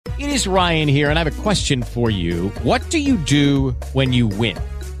It is Ryan here, and I have a question for you. What do you do when you win?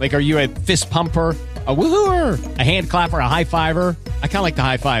 Like, are you a fist pumper, a woohooer, a hand clapper, a high fiver? I kind of like the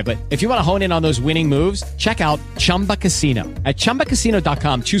high five, but if you want to hone in on those winning moves, check out Chumba Casino. At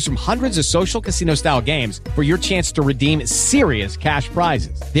ChumbaCasino.com, choose from hundreds of social casino-style games for your chance to redeem serious cash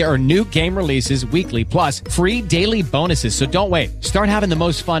prizes. There are new game releases weekly, plus free daily bonuses. So don't wait. Start having the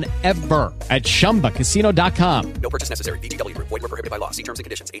most fun ever at ChumbaCasino.com. No purchase necessary. VGW. Void where prohibited by law. See terms and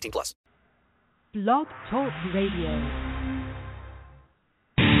conditions. 18+. Blog Talk Radio.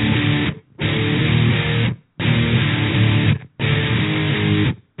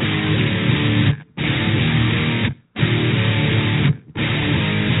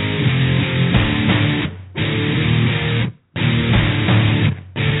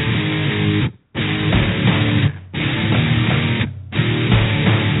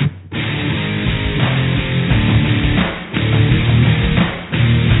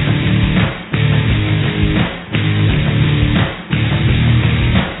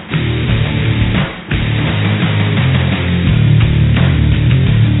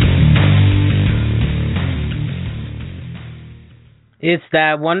 It's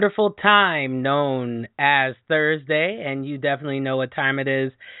that wonderful time known as Thursday, and you definitely know what time it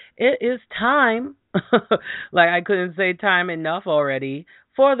is. It is time, like I couldn't say time enough already,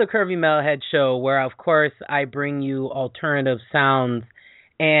 for the Curvy Metalhead show, where, of course, I bring you alternative sounds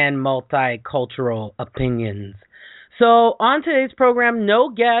and multicultural opinions. So on today's program, no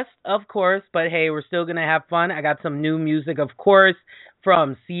guest, of course, but hey, we're still going to have fun. I got some new music, of course,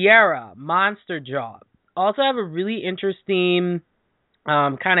 from Sierra, Monster Jaw. Also have a really interesting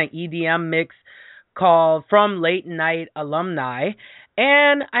kind of EDM mix called From Late Night Alumni.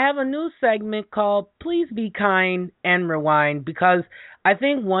 And I have a new segment called Please Be Kind and Rewind, because I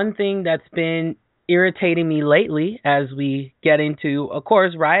think one thing that's been irritating me lately as we get into, of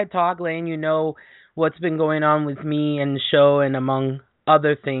course, Riot Talk, letting you know what's been going on with me and the show and among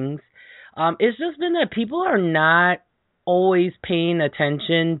other things, it's just been that people are not always paying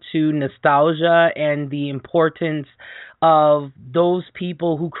attention to nostalgia and the importance of those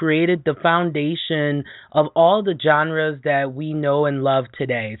people who created the foundation of all the genres that we know and love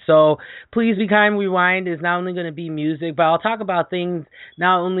today. So Please Be Kind Rewind is not only going to be music, but I'll talk about things,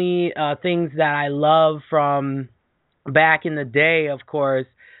 not only things that I love from back in the day, of course,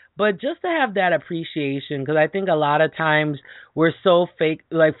 but just to have that appreciation, because I think a lot of times we're so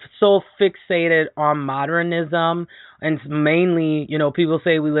fixated on modernism, and mainly, people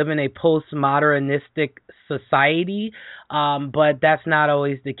say we live in a postmodernistic society, but that's not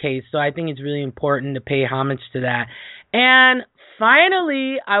always the case. So I think it's really important to pay homage to that. And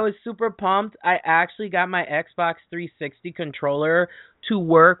finally, I was super pumped. I actually got my Xbox 360 controller to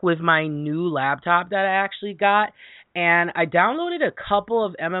work with my new laptop that I actually got. And I downloaded a couple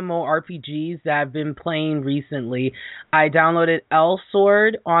of MMORPGs that I've been playing recently. I downloaded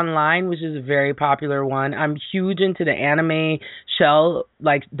Sword Online, which is a very popular one. I'm huge into the anime cell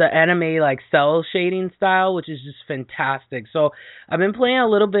shading style, which is just fantastic. So I've been playing a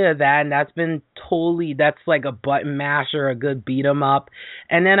little bit of that, and that's like a button masher, a good beat 'em up.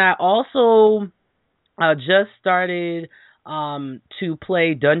 And then I also just started to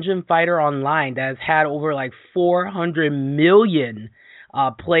play Dungeon Fighter Online, that has had over like 400 million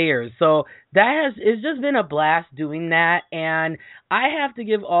players. So it's just been a blast doing that. And I have to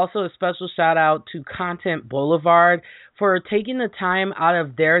give also a special shout out to Content Boulevard for taking the time out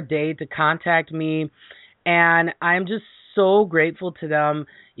of their day to contact me. And I'm just so grateful to them.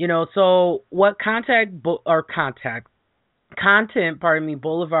 So what Content Boulevard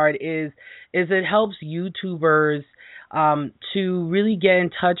is it helps YouTubers to really get in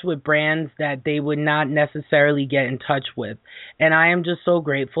touch with brands that they would not necessarily get in touch with. And I am just so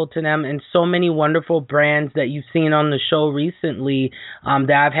grateful to them, and so many wonderful brands that you've seen on the show recently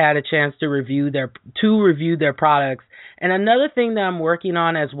that I've had a chance to review their products. And another thing that I'm working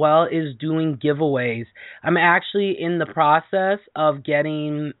on as well is doing giveaways. I'm actually in the process of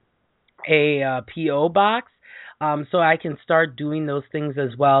getting a P.O. box, so I can start doing those things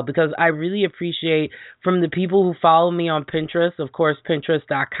as well, because I really appreciate from the people who follow me on Pinterest, of course,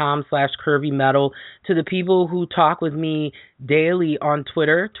 pinterest.com/curvymetal, to the people who talk with me daily on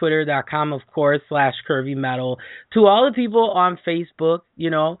Twitter, twitter.com, of course, /curvymetal, to all the people on Facebook.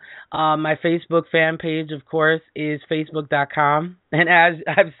 My Facebook fan page, of course, is facebook.com, and as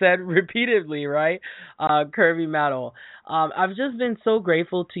I've said repeatedly, right, Curvy Metal. I've just been so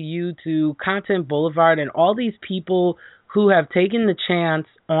grateful to you, to Content Boulevard, and all these people who have taken the chance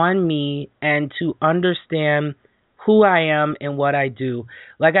on me and to understand who I am and what I do.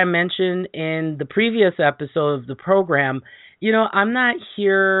 Like I mentioned in the previous episode of the program, I'm not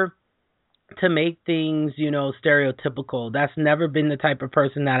here to make things, stereotypical. That's never been the type of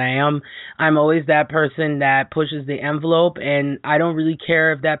person that I am. I'm always that person that pushes the envelope, and I don't really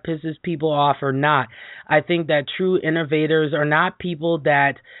care if that pisses people off or not. I think that true innovators are not people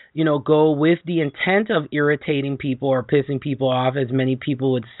that, go with the intent of irritating people or pissing people off, as many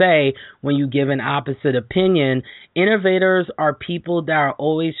people would say when you give an opposite opinion. Innovators are people that are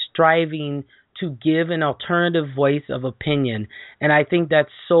always striving to give an alternative voice of opinion. And I think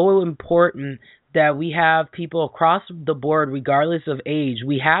that's so important that we have people across the board, regardless of age.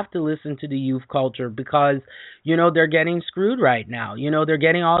 We have to listen to the youth culture because, they're getting screwed right now. They're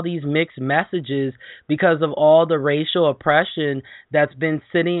getting all these mixed messages because of all the racial oppression that's been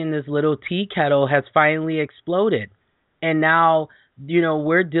sitting in this little tea kettle has finally exploded. And now,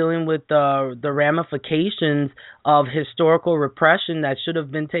 we're dealing with the ramifications of historical repression that should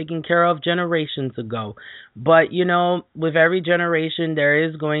have been taken care of generations ago. But, with every generation, there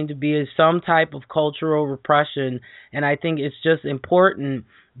is going to be some type of cultural repression. And I think it's just important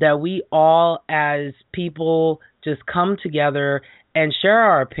that we all, as people, just come together and share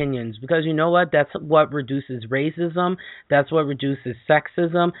our opinions, because you know what? That's what reduces racism. That's what reduces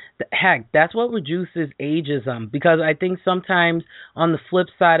sexism. Heck, that's what reduces ageism, because I think sometimes on the flip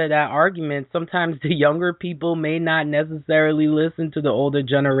side of that argument, sometimes the younger people may not necessarily listen to the older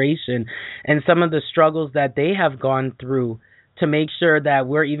generation and some of the struggles that they have gone through to make sure that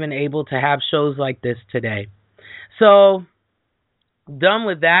we're even able to have shows like this today. So, done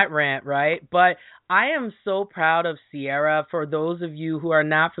with that rant, right? But I am so proud of Ciara. For those of you who are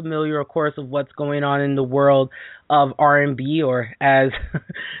not familiar, of course, of what's going on in the world of R&B, or as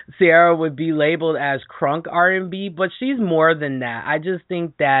Ciara would be labeled as crunk R&B, but she's more than that. I just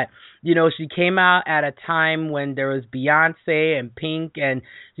think that, she came out at a time when there was Beyonce and Pink and,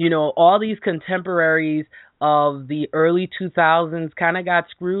 all these contemporaries of the early 2000s kind of got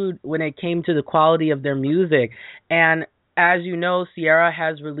screwed when it came to the quality of their music. And as you know, Ciara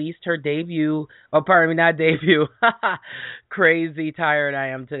has released her debut, not debut, crazy tired I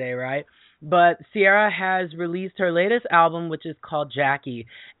am today, right? But Ciara has released her latest album, which is called Jackie.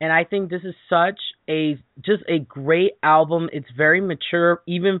 And I think this is just a great album. It's very mature,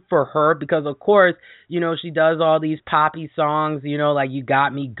 even for her, because of course, she does all these poppy songs, like You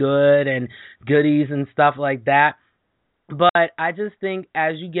Got Me Good and Goodies and stuff like that. But I just think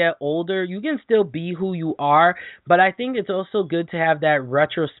as you get older, you can still be who you are. But I think it's also good to have that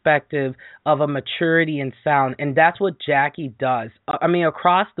retrospective of a maturity and sound. And that's what Jackie does. I mean,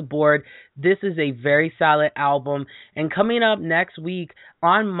 across the board, this is a very solid album. And coming up next week,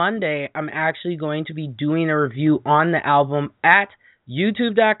 on Monday, I'm actually going to be doing a review on the album at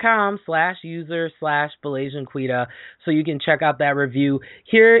youtube.com/user/BelazianQuita, so you can check out that review.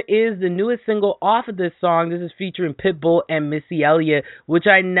 Here is the newest single off of this song. This is featuring Pitbull and Missy Elliott, which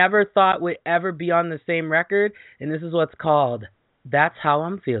I never thought would ever be on the same record, and this is what's called That's How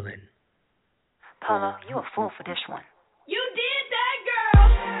I'm Feeling. Paula, you a fool for this one. You did that, girl!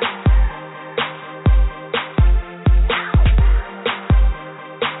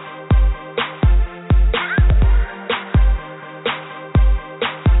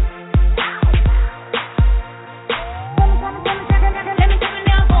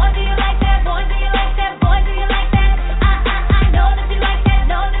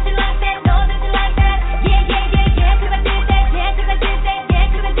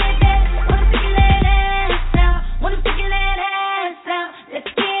 Wanna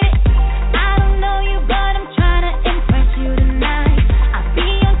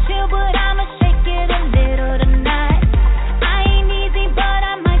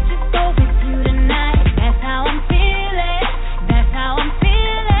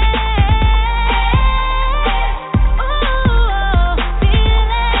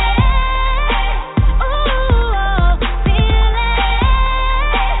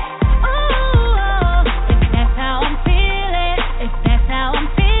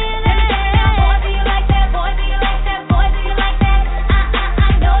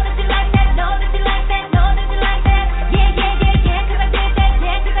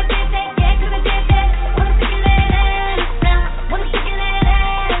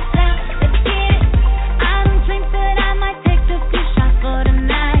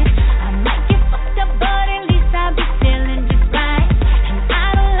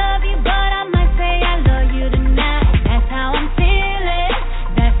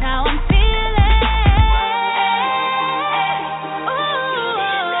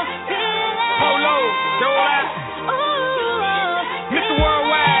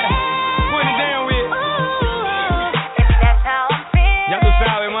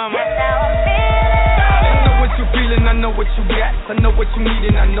know what you got, I know what you need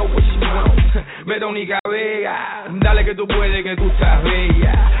and I know what you want. Verónica Vega, dale que tú puedes, que tú estás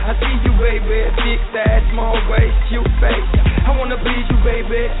bella. I see you, baby, thick thighs, small waist, cute face. I wanna please you,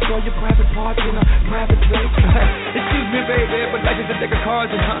 baby, show your private parts in a private place. Excuse me, baby, but I just take a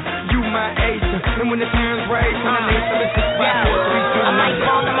card, you my ace. And when the time's right, when the name's 76543. I might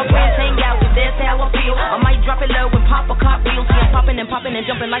call and my friends hang out, cause that's how I feel. I might drop it low and pop a cartwheel. See I'm popping and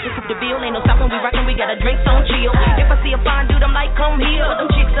jumping like a coupe de bill. Ain't no stopping, we rockin', we got a drinks on chill. If I see a fine dude, I'm like, come here. But them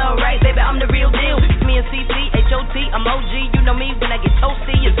chicks alright, baby, I'm the real deal. It's me and CC, HOT, I'm OG. You know me, when I get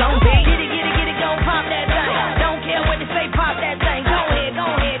toasty, it's on B. Get it, gon' pop that thing. Don't care what they say, pop that thing. Go ahead,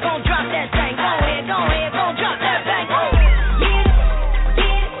 gon' drop that thing. Go ahead, gon' drop that thing.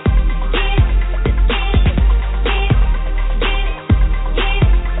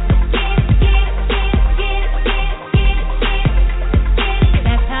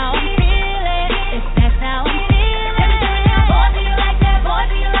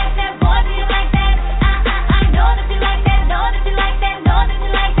 Boy, do you like that? I know that you like that. Know that you like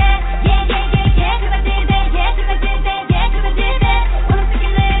that.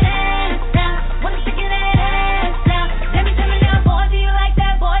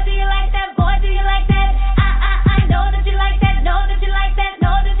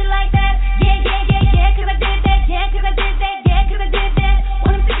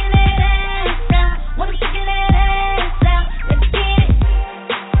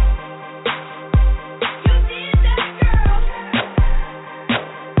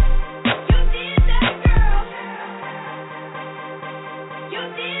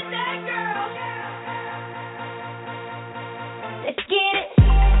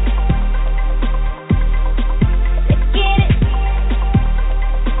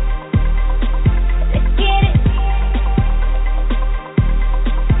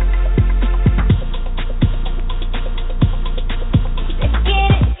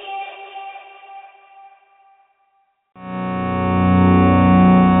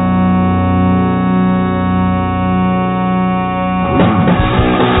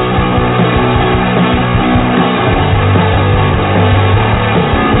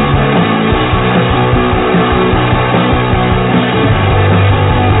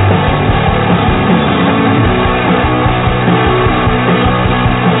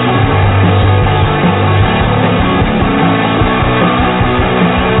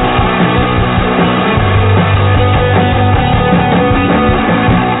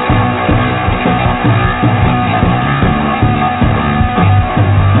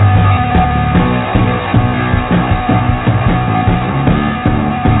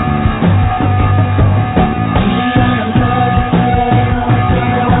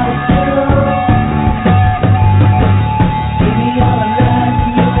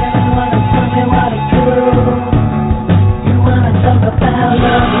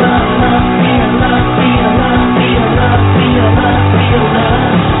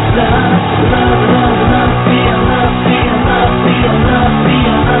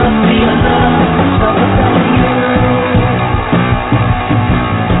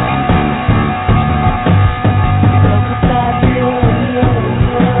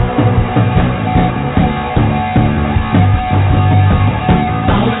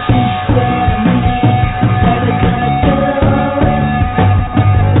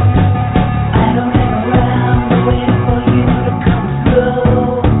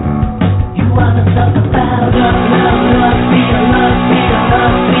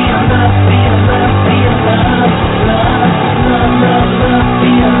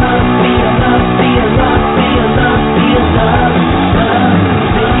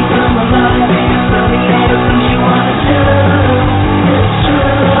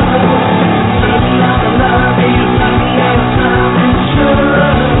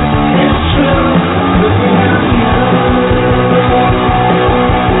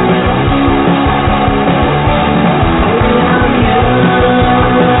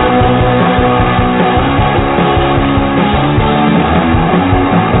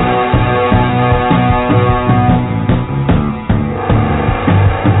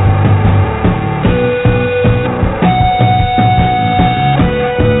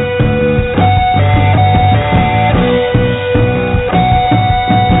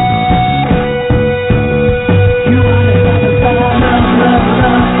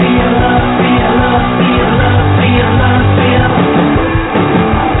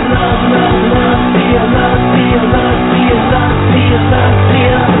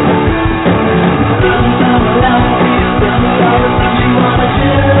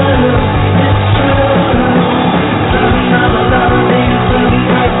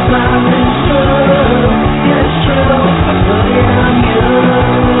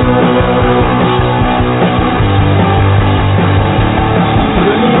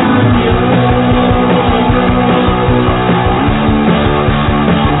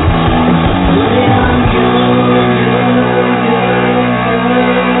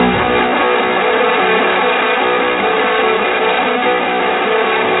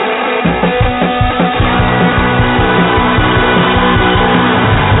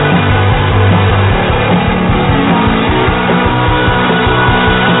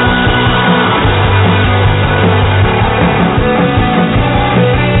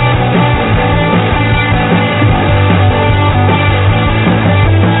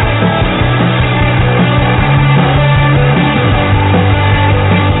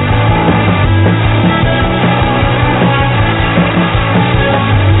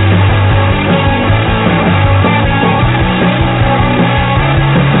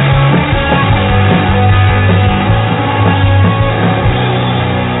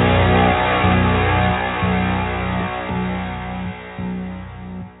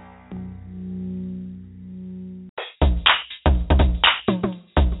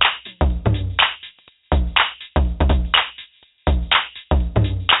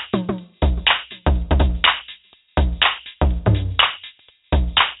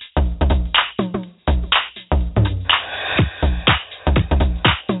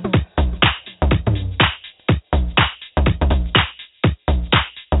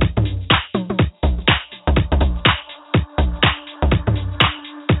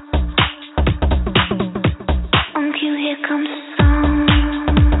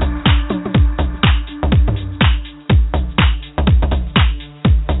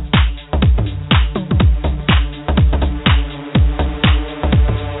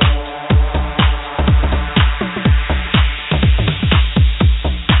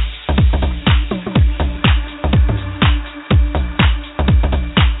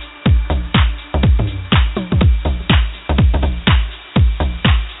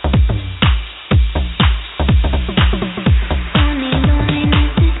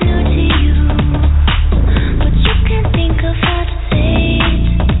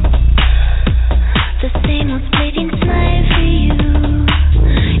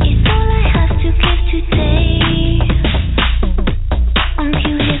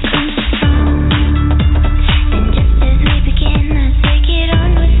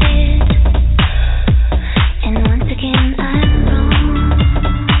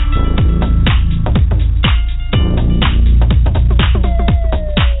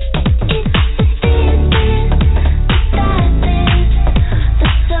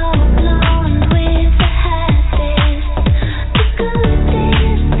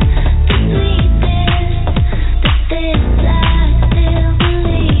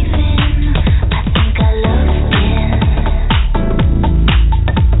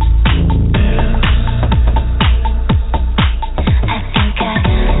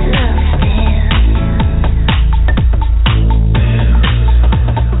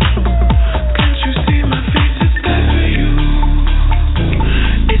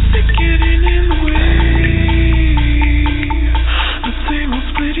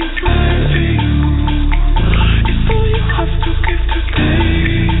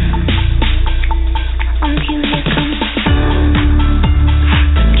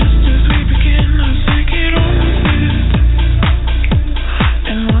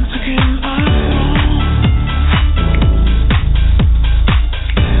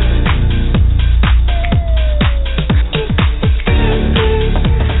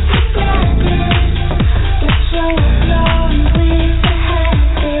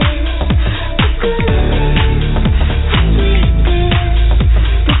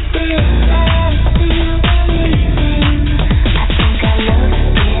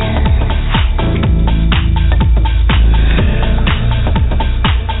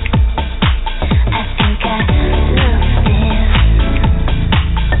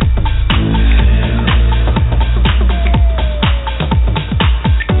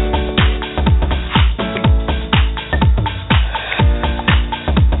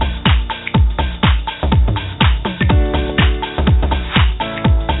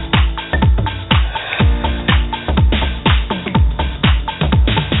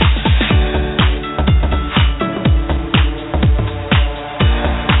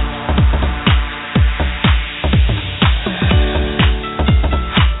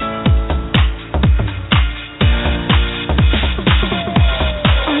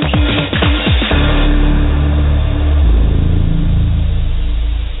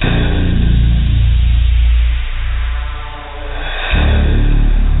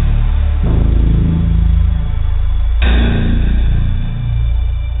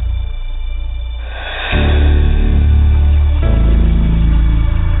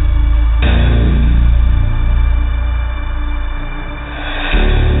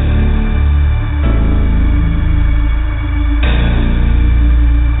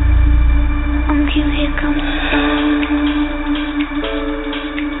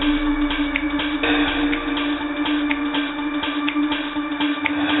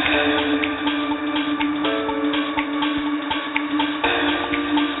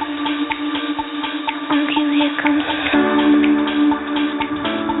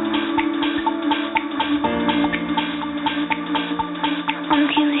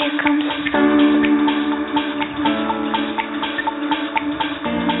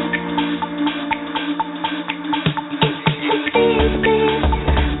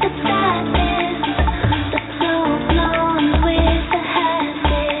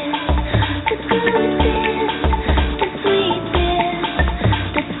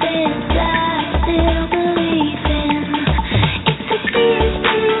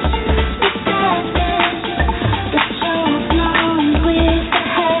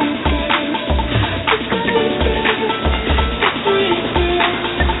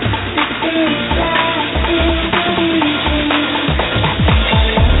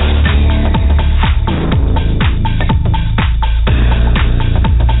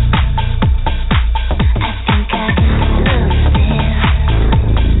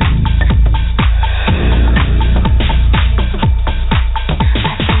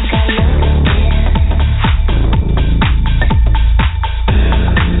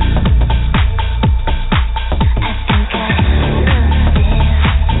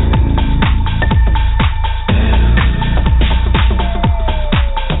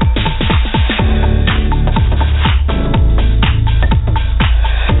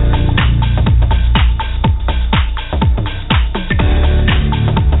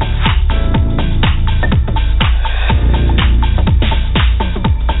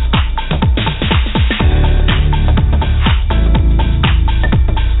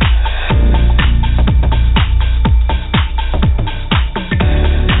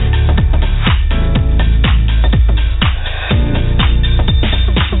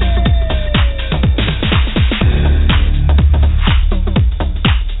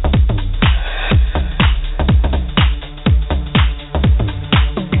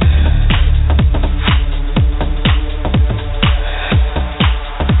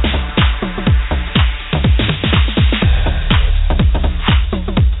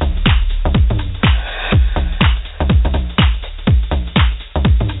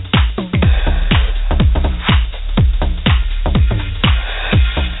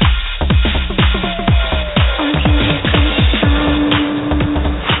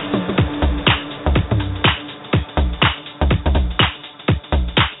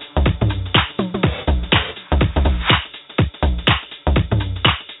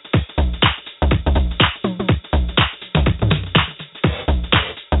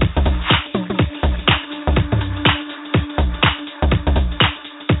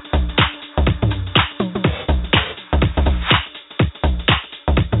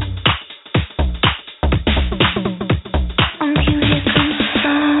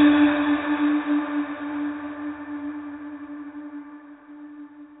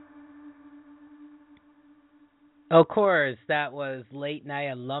 Of course, that was Late Night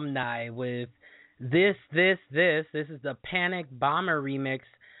Alumni with This is the Panic Bomber remix.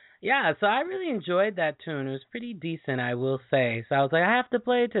 Yeah, so I really enjoyed that tune. It was pretty decent, I will say. So I was like, I have to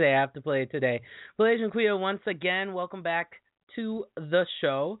play it today. Malaysian Quia, once again, welcome back to the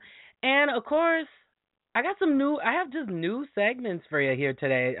show. And of course, I have just new segments for you here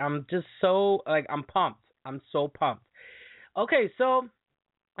today. I'm just so, I'm pumped. I'm so pumped. Okay, so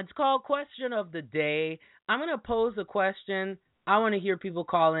it's called Question of the Day. I'm going to pose a question. I want to hear people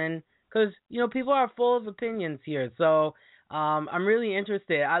call in because, people are full of opinions here. So I'm really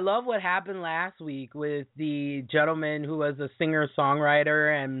interested. I love what happened last week with the gentleman who was a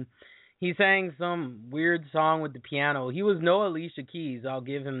singer-songwriter, and he sang some weird song with the piano. He was no Alicia Keys, I'll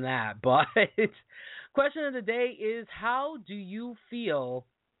give him that. But question of the day is, how do you feel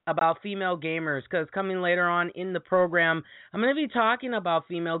about female gamers? Because coming later on in the program, I'm going to be talking about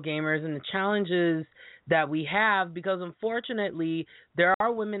female gamers and the challenges that we have, because unfortunately there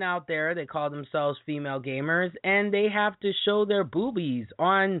are women out there that call themselves female gamers and they have to show their boobies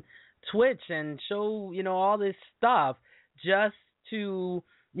on Twitch and show, all this stuff just to,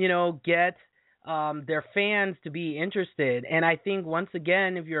 get their fans to be interested. And I think, once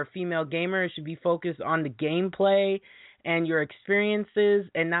again, if you're a female gamer, it should be focused on the gameplay and your experiences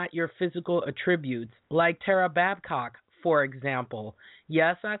and not your physical attributes, like Tara Babcock, for example.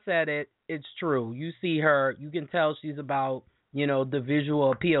 Yes, I said it. It's true. You see her, you can tell she's about, the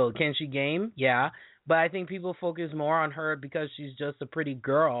visual appeal. Can she game? Yeah. But I think people focus more on her because she's just a pretty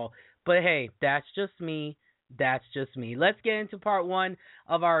girl. But hey, that's just me. Let's get into part one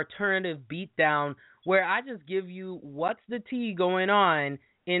of our alternative beatdown, where I just give you what's the tea going on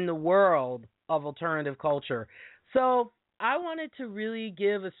in the world of alternative culture. So I wanted to really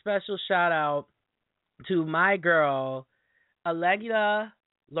give a special shout out to my girl, Allegra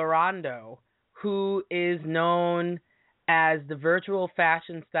Lorando, who is known as the virtual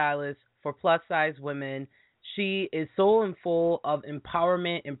fashion stylist for plus-size women. She is so and full of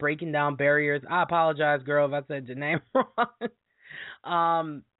empowerment and breaking down barriers. I apologize, girl, if I said your name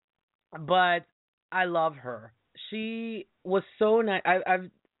wrong. But I love her. She was so nice.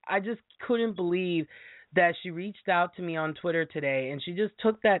 I just couldn't believe that she reached out to me on Twitter today, and she just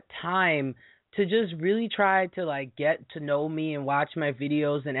took that time to just really try to get to know me and watch my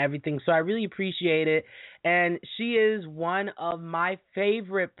videos and everything. So I really appreciate it. And she is one of my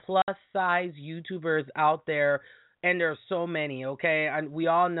favorite plus size YouTubers out there. And there's so many, okay? And we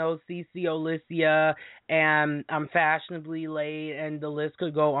all know CC Alicia and I'm Fashionably Late, and the list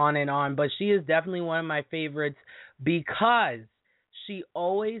could go on and on. But she is definitely one of my favorites because she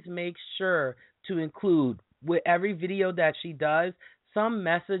always makes sure to include, with every video that she does, some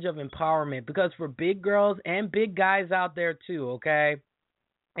message of empowerment, because for big girls and big guys out there too, okay,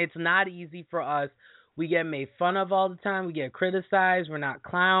 it's not easy for us. We get made fun of all the time. We get criticized. We're not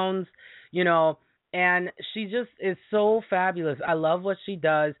clowns, and she just is so fabulous. I love what she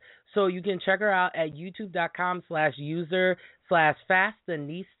does. So you can check her out at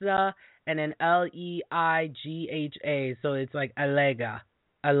youtube.com/user/fashionista and then Leiga. So it's like Allegra.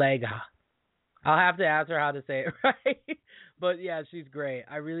 I'll have to ask her how to say it right. But yeah, she's great.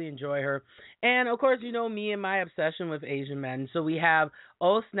 I really enjoy her. And of course, me and my obsession with Asian men. So we have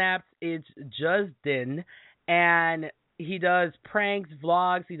Oh Snaps, it's Justin, and he does pranks,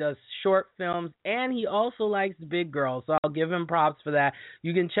 vlogs, he does short films, and he also likes big girls. So I'll give him props for that.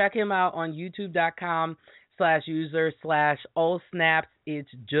 You can check him out on youtube.com/user/Oh Snaps,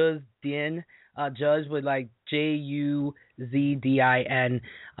 it's Justin. Judge with Juzdin.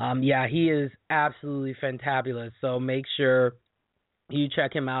 Yeah, he is absolutely fantabulous. So make sure you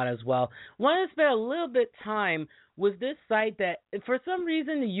check him out as well. Want to spend a little bit time with this site that, for some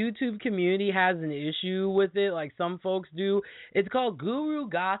reason, the YouTube community has an issue with it, like some folks do. It's called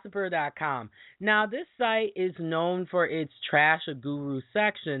GuruGossiper.com. Now, this site is known for its Trash a Guru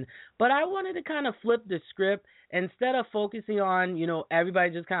section, but I wanted to kind of flip the script. Instead of focusing on,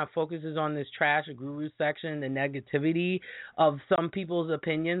 everybody just kind of focuses on this Trash a Guru section, the negativity of some people's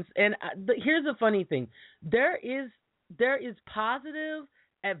opinions. And here's the funny thing. There is positive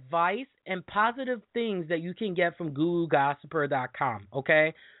advice and positive things that you can get from GuruGossiper.com,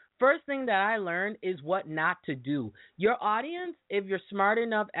 okay? First thing that I learned is what not to do. Your audience, if you're smart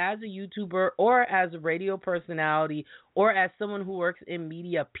enough as a YouTuber or as a radio personality or as someone who works in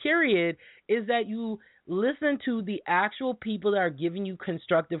media, period, is that you listen to the actual people that are giving you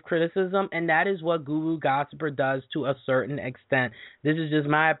constructive criticism, and that is what Guru Gossiper does to a certain extent. This is just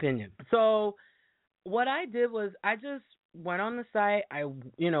my opinion. So what I did was I just went on the site. I,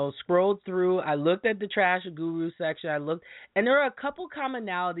 scrolled through. I looked at the trash guru section. And there are a couple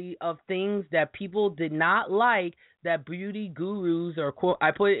commonality of things that people did not like that beauty gurus, or quote,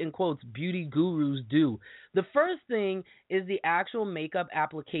 I put it in quotes, beauty gurus do. The first thing is the actual makeup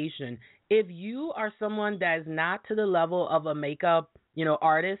application. If you are someone that is not to the level of a makeup,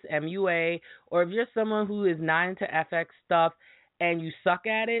 artist, MUA, or if you're someone who is not into FX stuff and you suck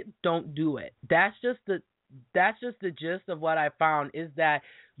at it, don't do it. That's just the gist of what I found, is that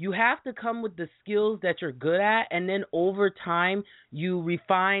you have to come with the skills that you're good at, and then over time you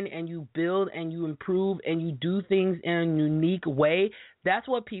refine and you build and you improve and you do things in a unique way. That's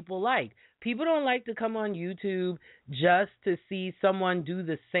what people like. People don't like to come on YouTube just to see someone do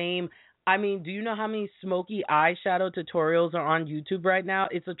the same. I mean, do you know how many smoky eyeshadow tutorials are on YouTube right now?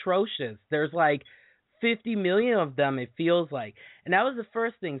 It's atrocious. There's like 50 million of them, it feels like. And that was the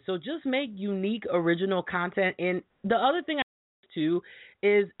first thing. So just make unique, original content. And the other thing too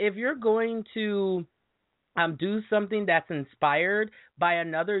is, if you're going to do something that's inspired by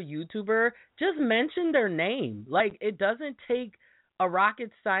another YouTuber, just mention their name. Like, it doesn't take a rocket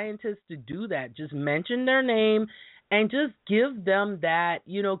scientist to do that. Just mention their name and just give them that,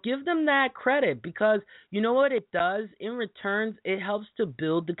 give them that credit, because you know what it does? In returns, it helps to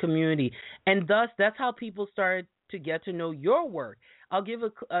build the community. And thus, that's how people start to get to know your work. I'll give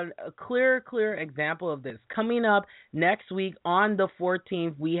a clear example of this. Coming up next week on the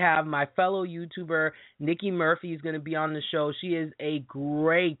 14th, we have my fellow YouTuber, Nikki Murphy, is going to be on the show. She is a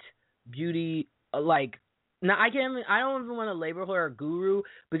great beauty, now, I don't even want to label her a guru,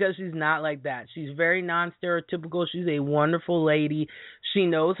 because she's not like that. She's very non-stereotypical. She's a wonderful lady. She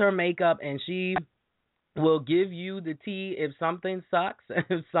knows her makeup, and she will give you the tea if something sucks,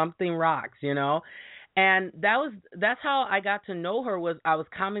 if something rocks, And that's how I got to know her. Was I was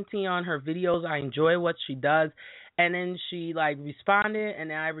commenting on her videos. I enjoy what she does. And then she responded, and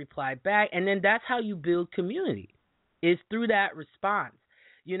then I replied back. And then that's how you build community, is through that response.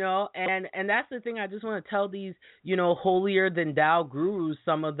 And that's the thing. I just want to tell these, holier than thou gurus,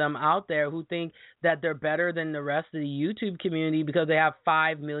 some of them out there who think that they're better than the rest of the YouTube community because they have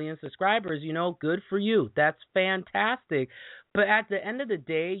 5 million subscribers. Good for you. That's fantastic. But at the end of the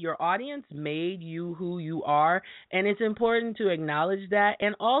day, your audience made you who you are, and it's important to acknowledge that.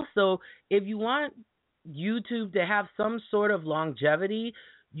 And also, if you want YouTube to have some sort of longevity,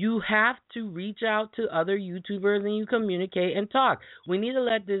 you have to reach out to other YouTubers and you communicate and talk. We need to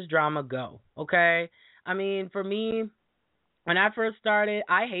let this drama go, okay? I mean, for me, when I first started,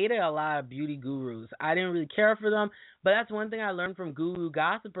 I hated a lot of beauty gurus. I didn't really care for them, but that's one thing I learned from Guru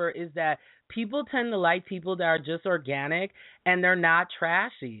Gossiper, is that people tend to like people that are just organic and they're not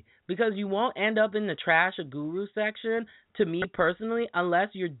trashy, because you won't end up in the trash or guru section, to me personally, unless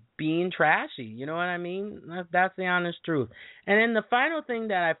you're being trashy. You know what I mean? That's the honest truth. And then the final thing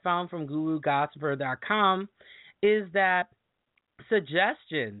that I found from GuruGossiper.com is that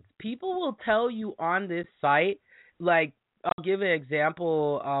suggestions. People will tell you on this site, I'll give an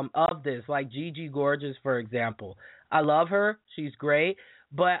example of this, like Gigi Gorgeous, for example. I love her. She's great.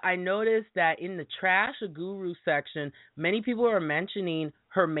 But I noticed that in the Trash a Guru section, many people are mentioning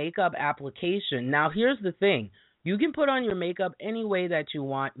her makeup application. Now, here's the thing. You can put on your makeup any way that you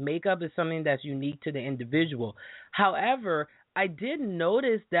want. Makeup is something that's unique to the individual. However, I did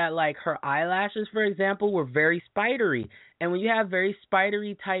notice that, her eyelashes, for example, were very spidery. And when you have very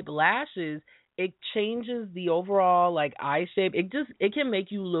spidery type lashes, it changes the overall eye shape. It can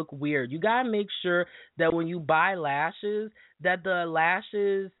make you look weird. You gotta make sure that when you buy lashes, that the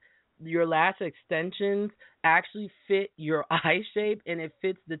lashes, your lash extensions, actually fit your eye shape and it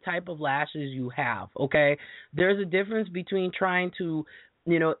fits the type of lashes you have. Okay, there's a difference between trying to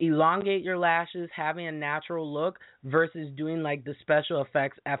elongate your lashes, having a natural look, versus doing the special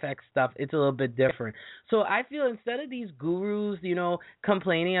effects, FX stuff. It's a little bit different. So I feel instead of these gurus,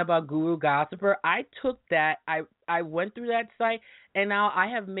 complaining about Guru Gossiper, I took that, I went through that site, and now I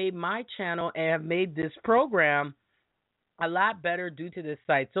have made my channel and have made this program a lot better due to this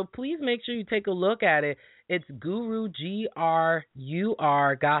site. So please make sure you take a look at it. It's Guru,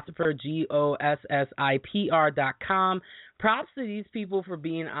 G-R-U-R, Gossiper, Gossipr.com. Props to these people for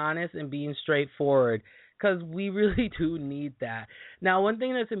being honest and being straightforward, because we really do need that. Now, one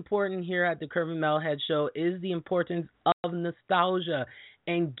thing that's important here at the Curvy Metalhead Show is the importance of nostalgia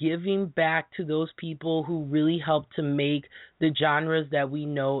and giving back to those people who really helped to make the genres that we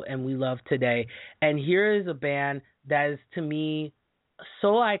know and we love today. And here is a band that is, to me,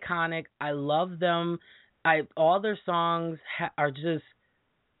 so iconic. I love them. All their songs are just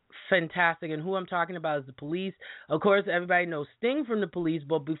fantastic. And who I'm talking about is The Police. Of course, everybody knows Sting from The Police,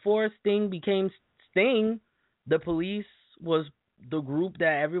 but before Sting became Sting, The Police was the group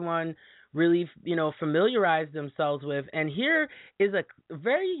that everyone really, familiarized themselves with. And here is a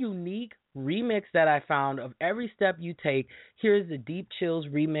very unique remix that I found of Every Step You Take. Here's the Deep Chills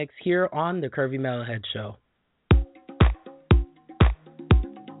remix here on the Curvy Metalhead Show.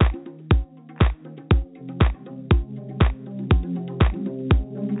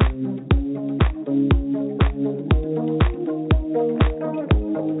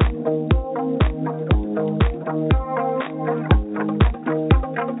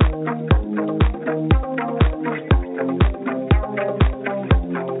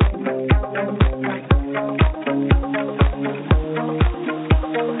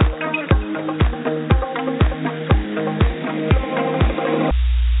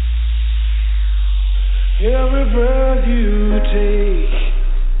 Every breath you take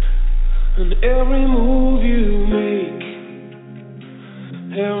and every move you make,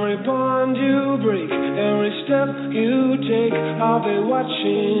 every bond you break, every step you take, I'll be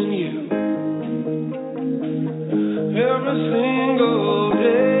watching you. Every single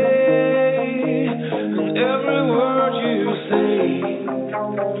day and every word you say,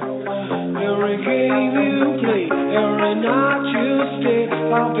 every game you play, every night you stay,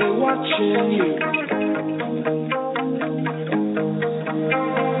 I'll be watching you.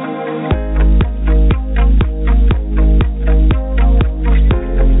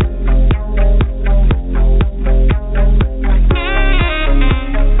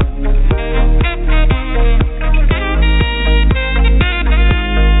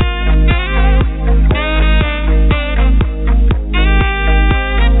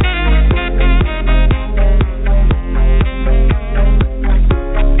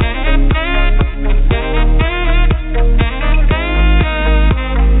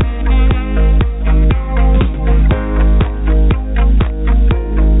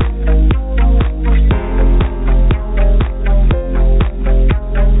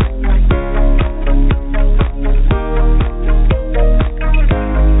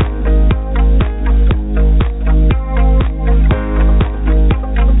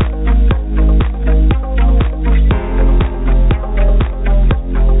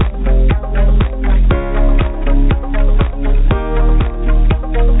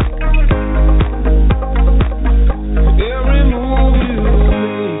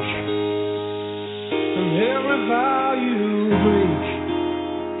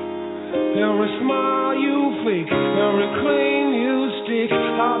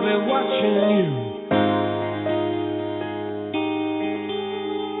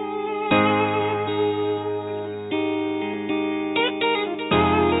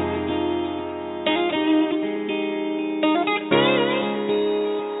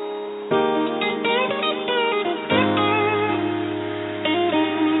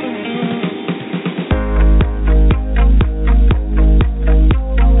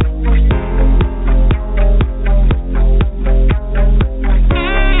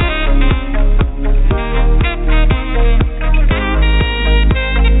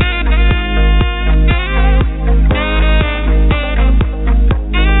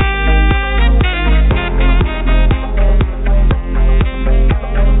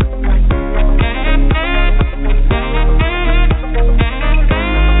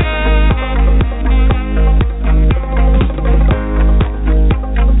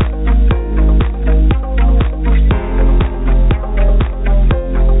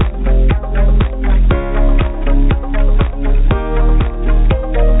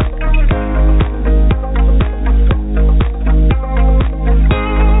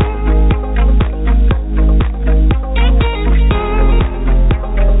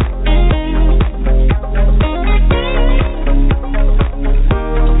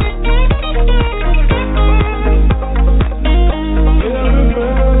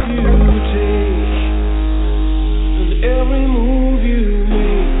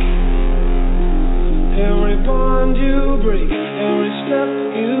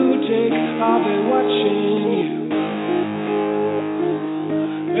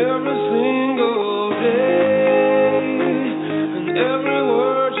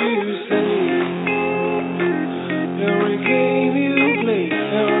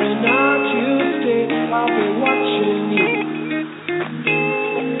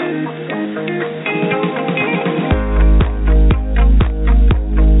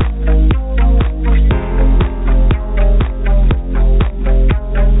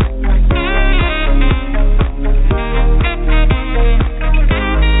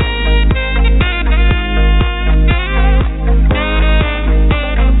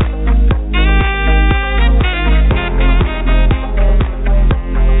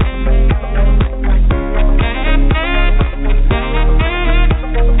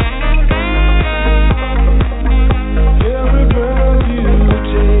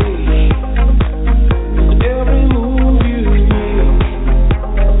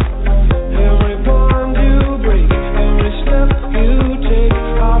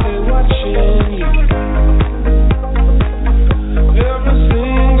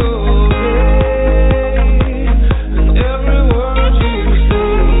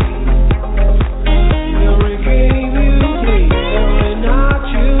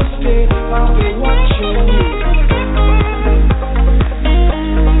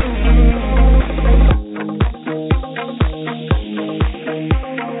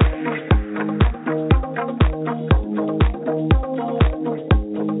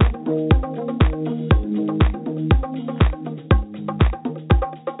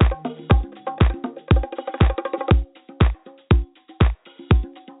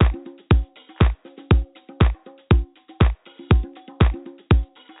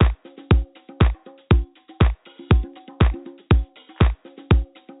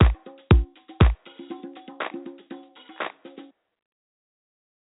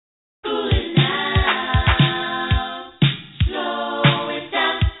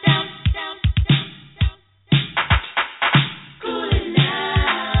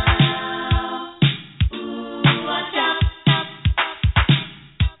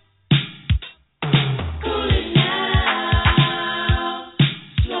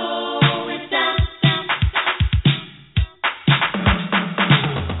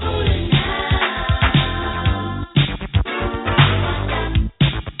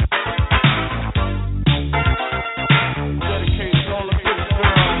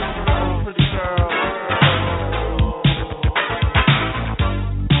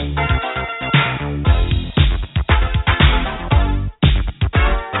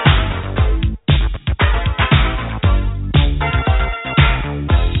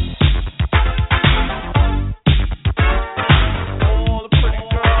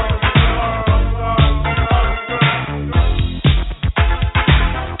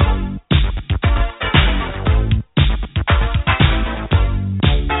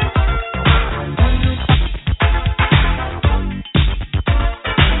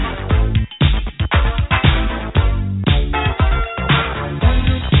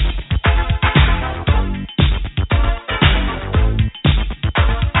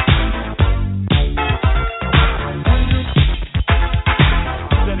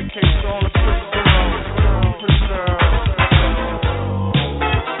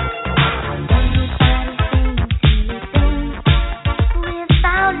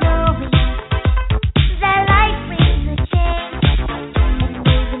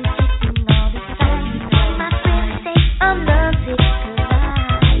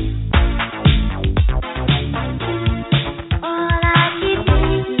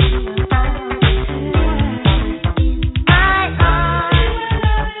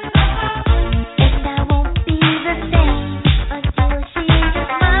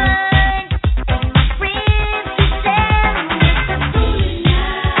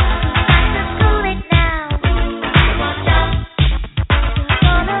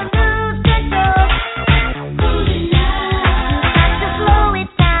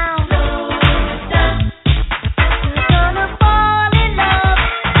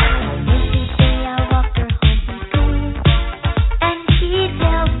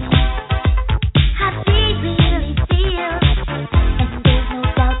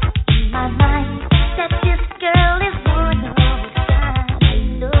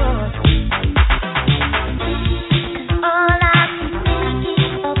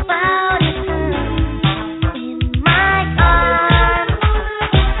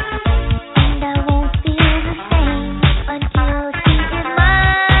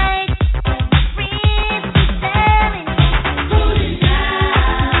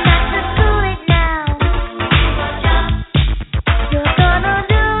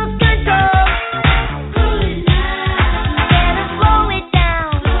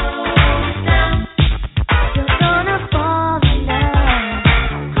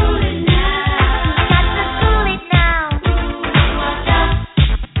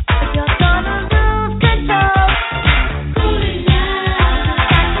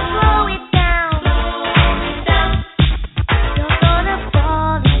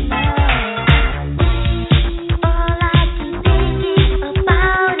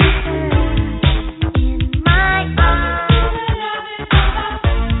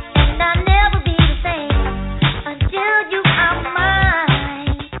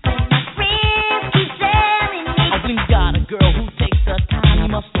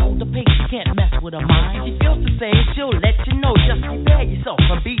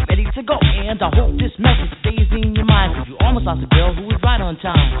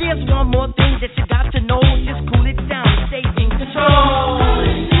 There's one more thing that you got to know. Just cool it down, stay in control.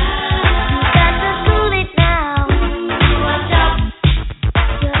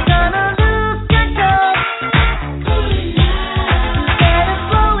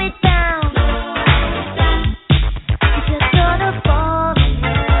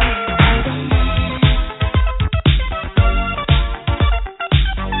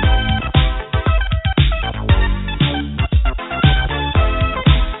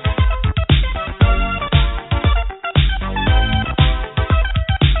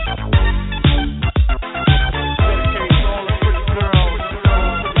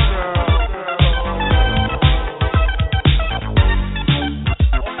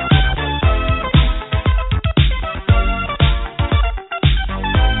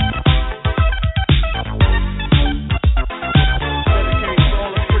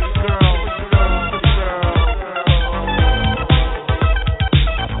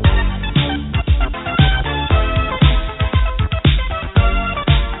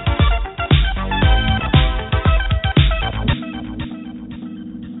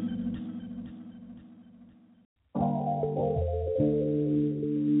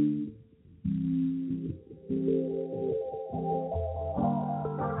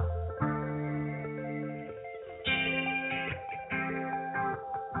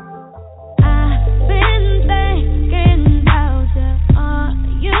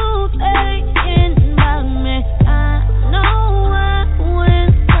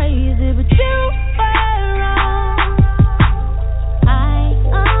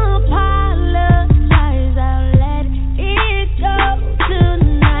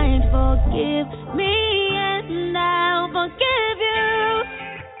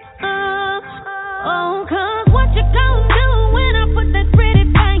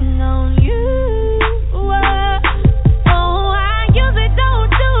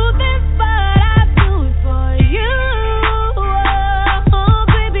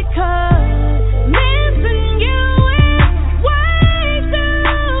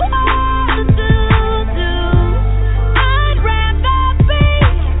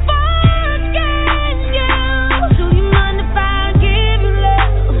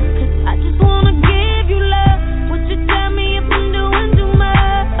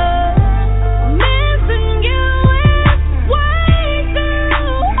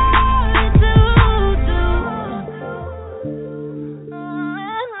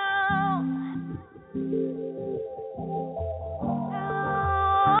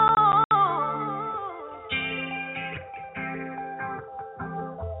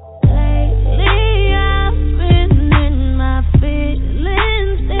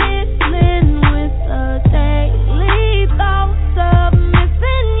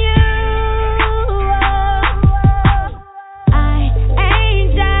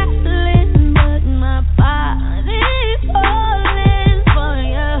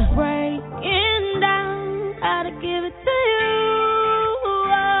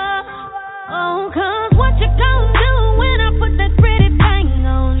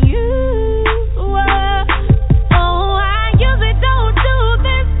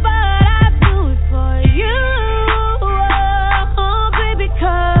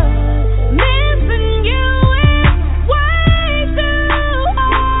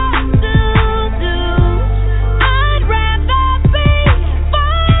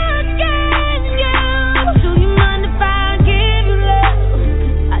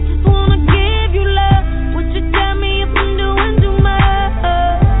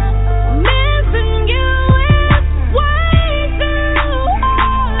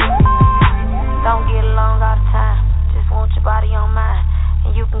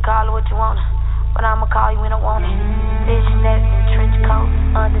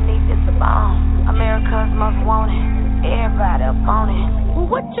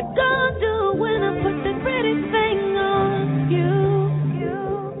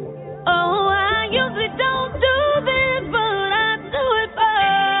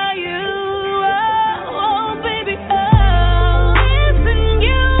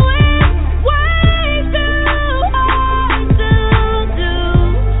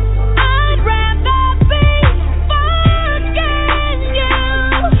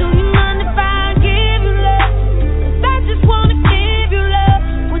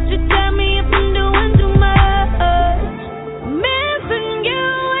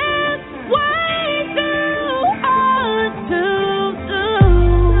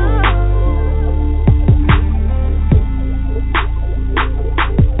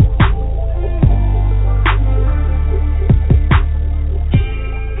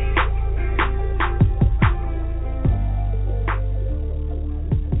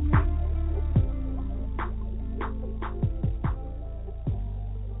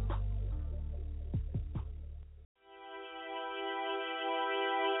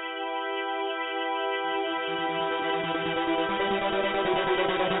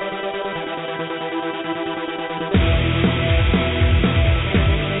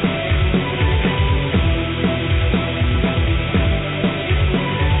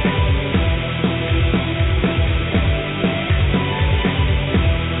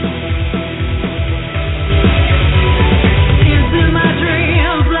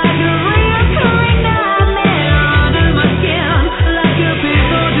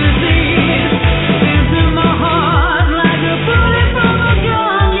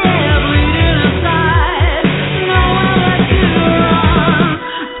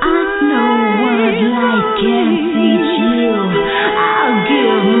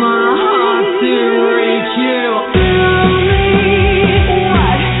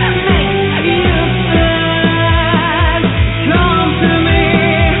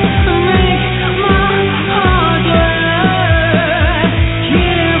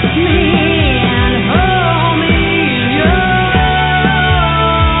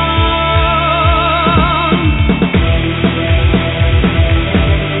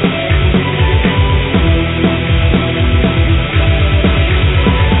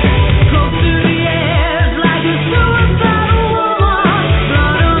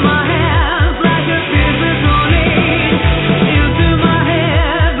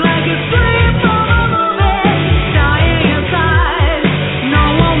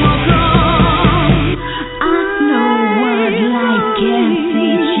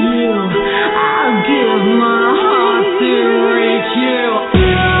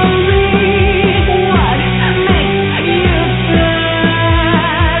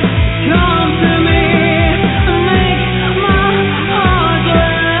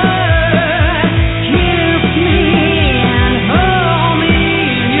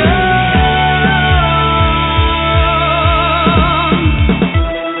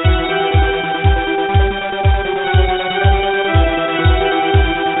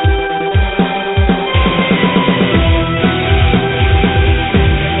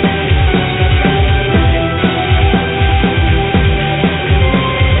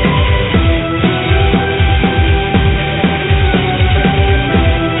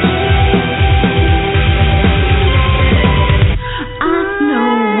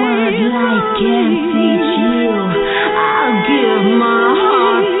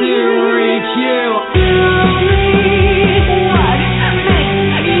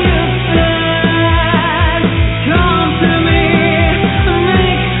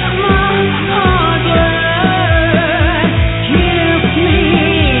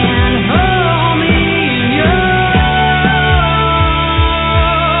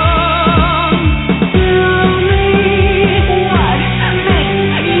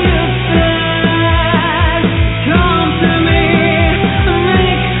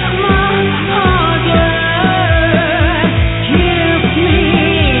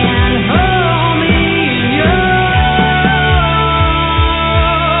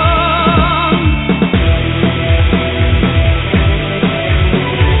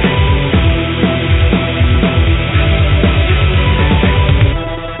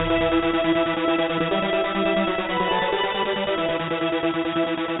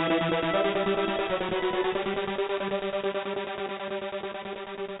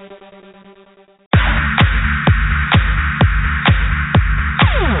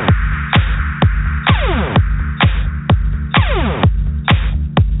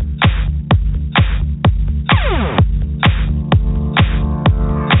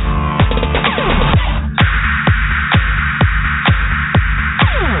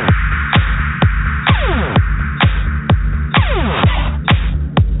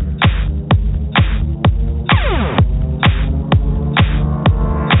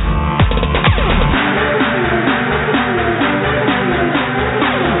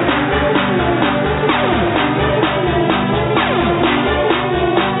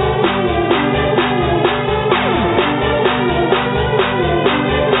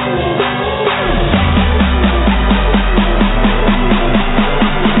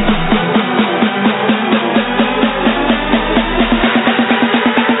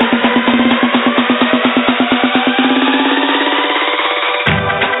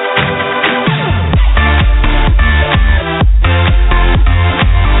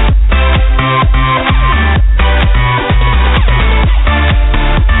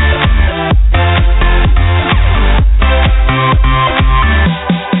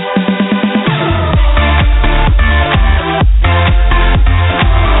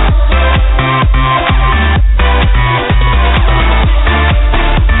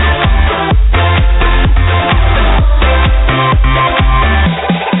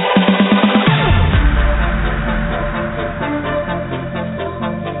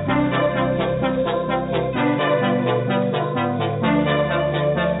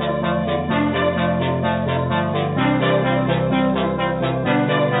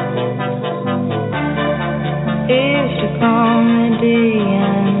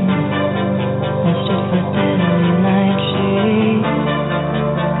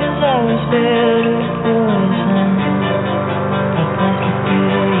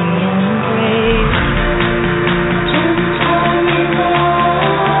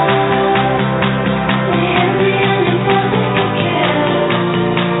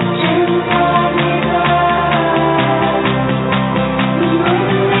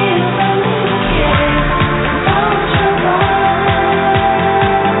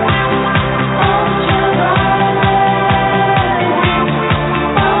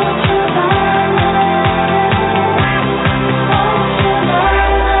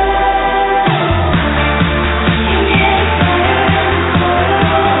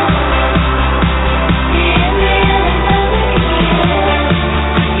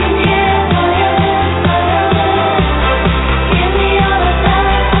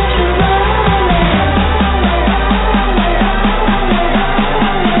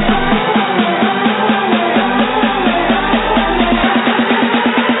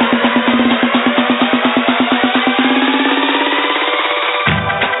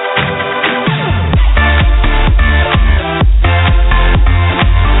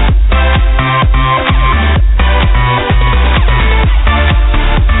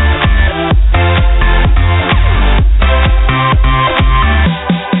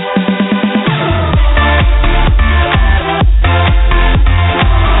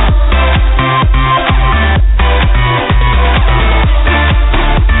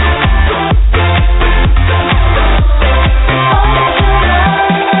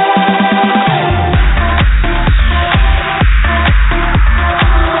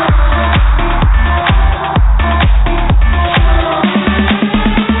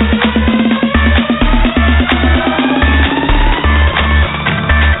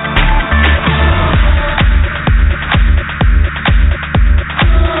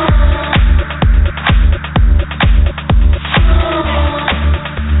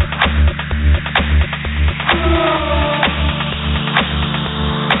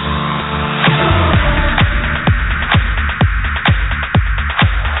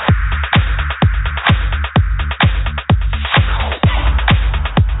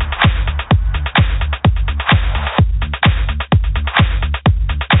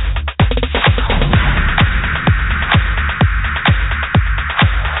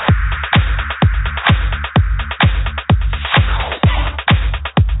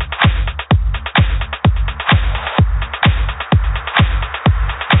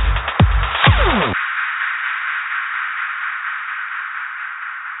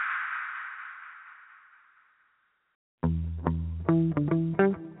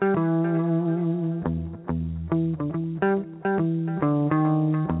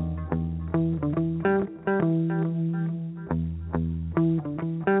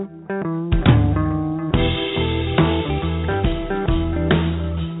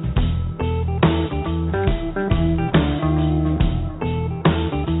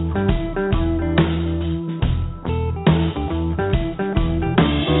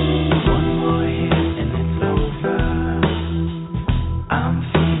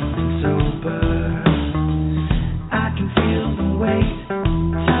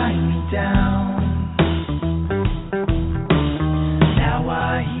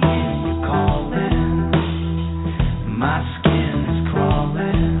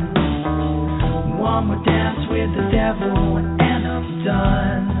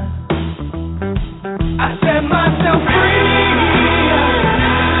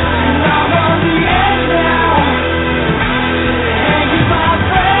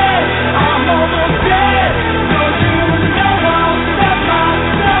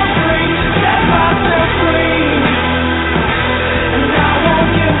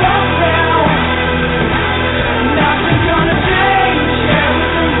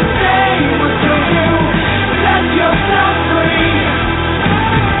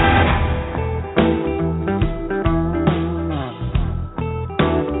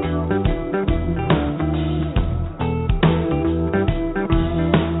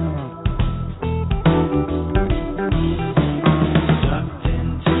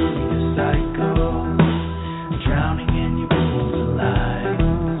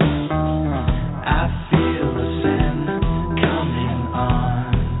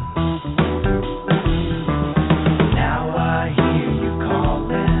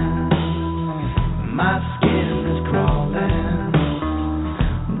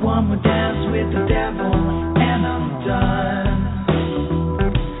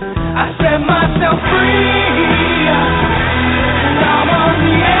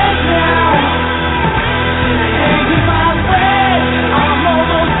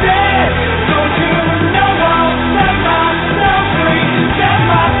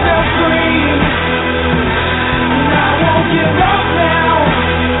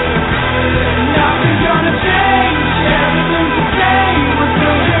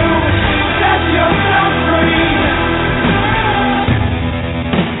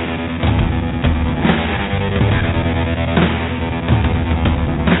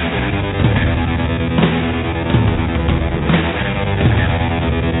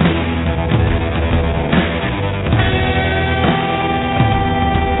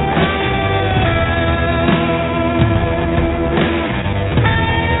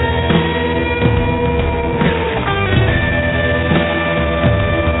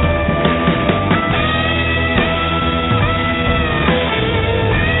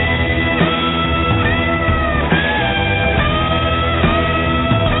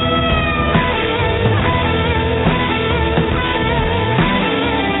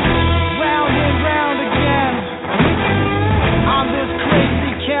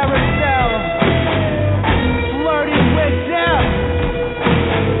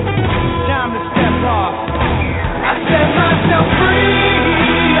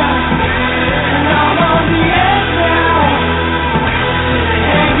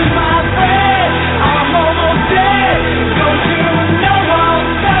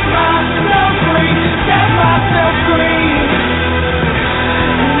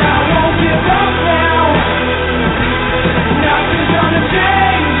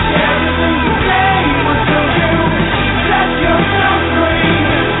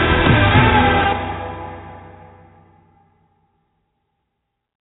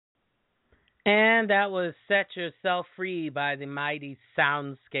 And that was Set Yourself Free by the mighty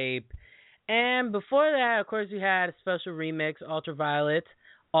Soundscape. And before that, of course, we had a special remix, Ultraviolet.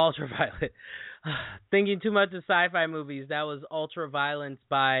 Thinking too much of sci-fi movies. That was Ultraviolence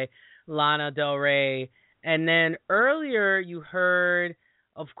by Lana Del Rey. And then earlier you heard,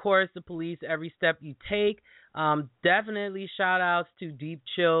 of course, The Police, Every Step You Take. Definitely shout outs to Deep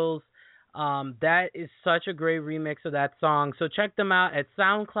Chills. That is such a great remix of that song. So check them out at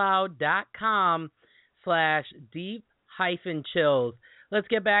soundcloud.com/deep-chills. Let's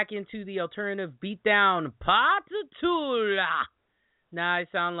get back into the alternative beatdown Patatula. Now I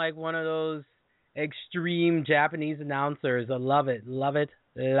sound like one of those extreme Japanese announcers. I love it, love it,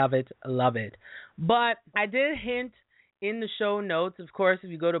 love it, love it. But I did hint in the show notes, of course,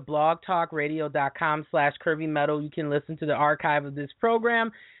 if you go to blogtalkradio.com/curvymetal, you can listen to the archive of this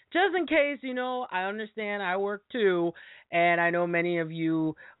program. Just in case, I understand I work too, and I know many of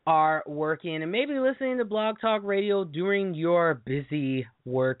you are working and maybe listening to Blog Talk Radio during your busy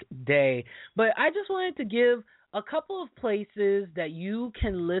work day. But I just wanted to give a couple of places that you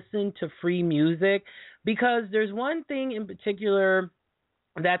can listen to free music, because there's one thing in particular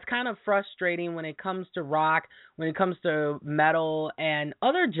that's kind of frustrating when it comes to rock, when it comes to metal and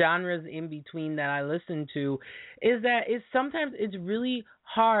other genres in between that I listen to, is that sometimes it's really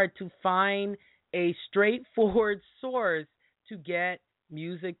hard to find a straightforward source to get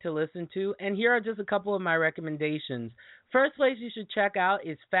music to listen to. And here are just a couple of my recommendations. First place you should check out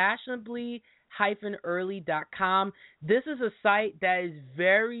is fashionably-early.com. This is a site that is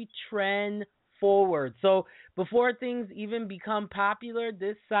very trend forward. So before things even become popular,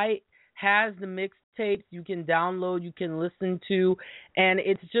 this site has the mixtapes you can download, you can listen to, and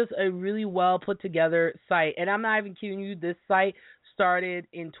it's just a really well put together site. And I'm not even kidding you, this site started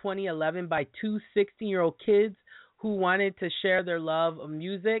in 2011 by two 16-year-old kids who wanted to share their love of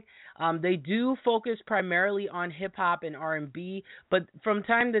music. They do focus primarily on hip hop and R&B, but from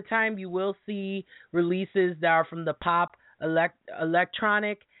time to time you will see releases that are from the pop,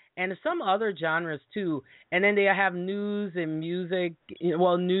 electronic, and some other genres too. And then they have news and music,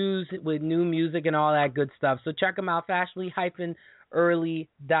 well, news with new music and all that good stuff. So check them out,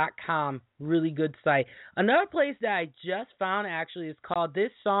 fashionably-early.com. Really good site. Another place that I just found actually is called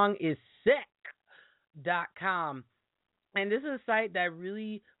thissongisissick.com. And this is a site that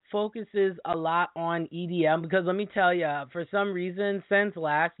really focuses a lot on EDM because let me tell you, for some reason, since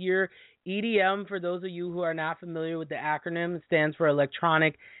last year, EDM, for those of you who are not familiar with the acronym, stands for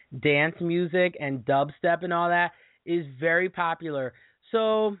electronic dance music and dubstep and all that, is very popular.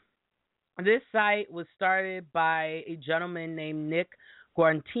 So this site was started by a gentleman named Nick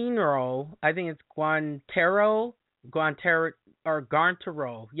Guantero. I think it's Guantero, or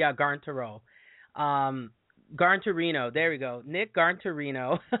Garntero. Yeah, Garntero. Garnterino, there we go. Nick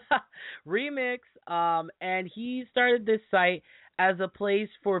Garnterino remix, and he started this site as a place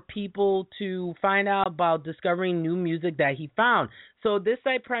for people to find out about discovering new music that he found. So this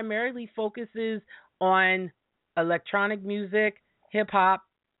site primarily focuses on electronic music, hip hop,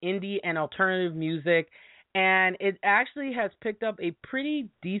 indie, and alternative music, and it actually has picked up a pretty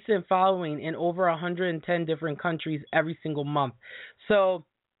decent following in over 110 different countries every single month. So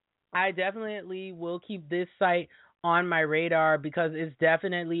I definitely will keep this site on my radar because it's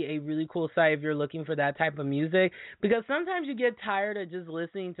definitely a really cool site if you're looking for that type of music, because sometimes you get tired of just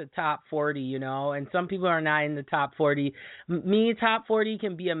listening to top 40, you know, and some people are not in the top 40. Top 40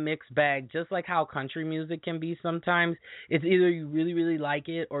 can be a mixed bag, just like how country music can be sometimes. It's either you really, really like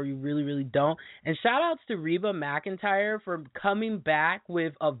it or you really, really don't. And shout outs to Reba McEntire for coming back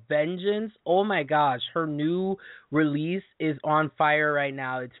with a vengeance. Oh my gosh, her new release is on fire right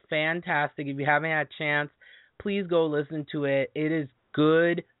now. It's fantastic. If you haven't had a chance, please go listen to it. It is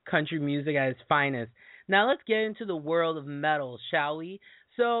good country music at its finest. Now let's get into the world of metal, shall we?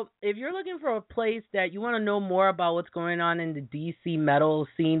 So if you're looking for a place that you want to know more about what's going on in the DC metal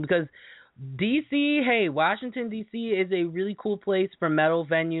scene, because Washington, D.C. is a really cool place for metal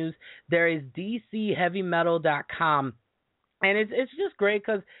venues. There is DCHeavyMetal.com. And it's just great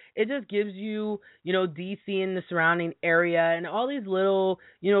because it just gives you, you know, DC and the surrounding area and all these little,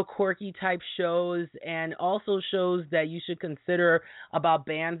 you know, quirky type shows, and also shows that you should consider about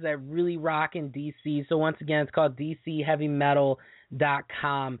bands that really rock in DC. So once again, it's called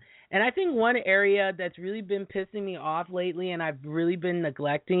DCHeavyMetal.com. And I think one area that's really been pissing me off lately, and I've really been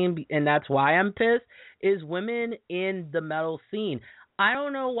neglecting, and that's why I'm pissed, is women in the metal scene. I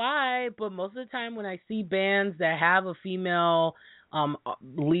don't know why, but most of the time when I see bands that have a female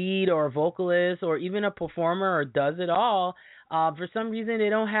lead or vocalist or even a performer or does it all, for some reason they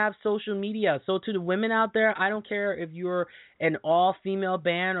don't have social media. So to the women out there, I don't care if you're an all-female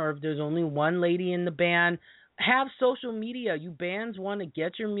band or if there's only one lady in the band, have social media. You bands want to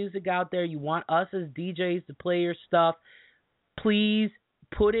get your music out there. You want us as DJs to play your stuff. Please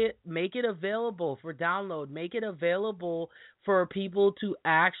make it available for download. Make it available for people to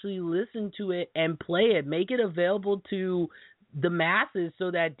actually listen to it and play it. Make it available to the masses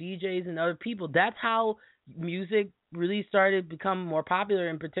so that DJs and other people, that's how music really started to become more popular,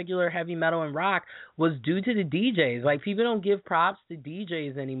 in particular heavy metal and rock, was due to the DJs. Like, people don't give props to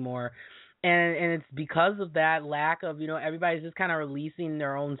DJs anymore. And it's because of that lack of, you know, everybody's just kind of releasing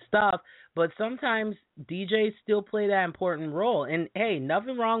their own stuff. But sometimes DJs still play that important role. And, hey,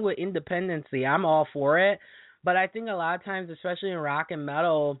 nothing wrong with independency. I'm all for it. But I think a lot of times, especially in rock and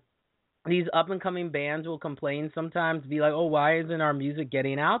metal, these up-and-coming bands will complain sometimes, be like, oh, why isn't our music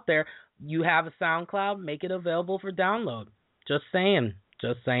getting out there? You have a SoundCloud, make it available for download. Just saying.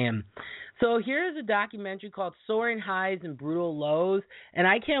 So here's a documentary called Soaring Highs and Brutal Lows, and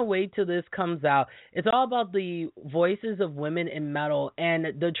I can't wait till this comes out. It's all about the voices of women in metal,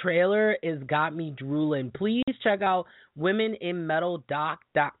 and the trailer has got me drooling. Please check out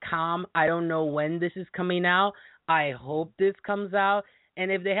womeninmetaldoc.com. I don't know when this is coming out. I hope this comes out.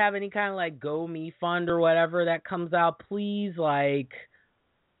 And if they have any kind of like Go Me Fund or whatever that comes out, please like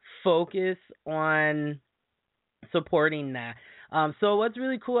focus on supporting that. So what's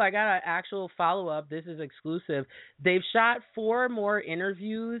really cool, I got an actual follow-up. This is exclusive. They've shot 4 more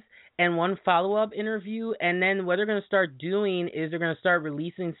interviews and 1 follow-up interview, and then what they're going to start doing is they're going to start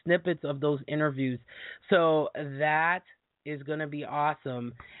releasing snippets of those interviews. So that is going to be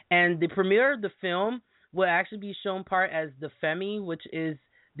awesome. And the premiere of the film will actually be shown part as the Femi, which is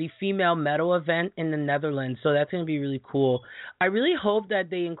the female metal event in the Netherlands. So that's going to be really cool. I really hope that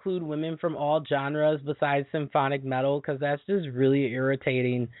they include women from all genres besides symphonic metal, because that's just really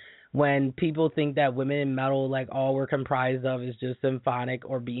irritating when people think that women in metal, like, all we're comprised of is just symphonic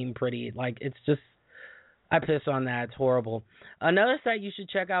or being pretty. Like, it's just, I piss on that. It's horrible. Another site you should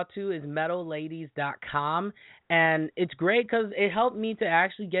check out, too, is metalladies.com. And it's great because it helped me to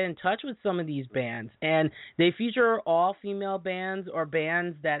actually get in touch with some of these bands. And they feature all female bands or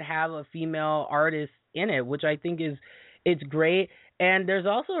bands that have a female artist in it, which I think it's great. And there's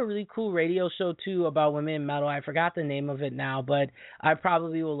also a really cool radio show, too, about women in metal. I forgot the name of it now, but I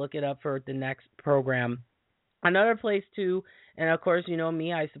probably will look it up for the next program. Another place, too, and of course, you know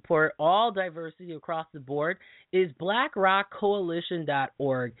me, I support all diversity across the board, is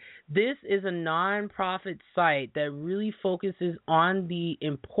blackrockcoalition.org. This is a nonprofit site that really focuses on the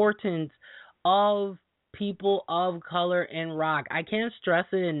importance of people of color in rock. I can't stress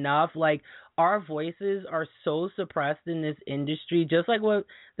it enough. Like, our voices are so suppressed in this industry, just like what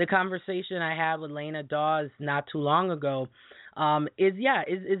the conversation I had with Lena Dawes not too long ago. Is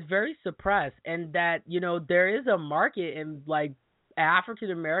very suppressed, and that, you know, there is a market in, like,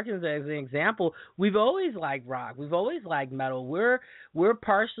 African Americans, as an example. We've always liked rock. We've always liked metal. We're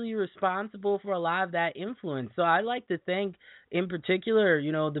partially responsible for a lot of that influence. So I like to thank, in particular,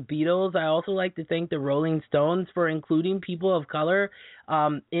 you know, the Beatles. I also like to thank the Rolling Stones for including people of color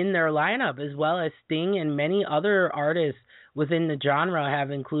in their lineup, as well as Sting and many other artists within the genre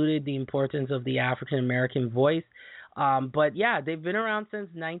have included the importance of the African American voice. But yeah, they've been around since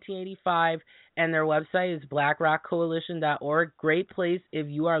 1985, and their website is blackrockcoalition.org. Great place if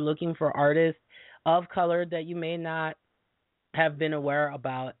you are looking for artists of color that you may not have been aware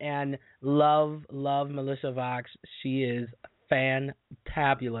about. And love Melissa Vox. She is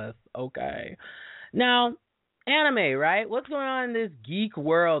fantabulous. Okay. Now, anime, right? What's going on in this geek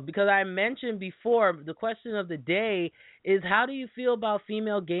world? Because I mentioned before, the question of the day is, how do you feel about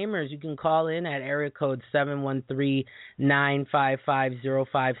female gamers? You can call in at area code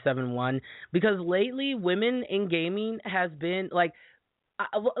 713-955-0571. Because lately, women in gaming has been, like,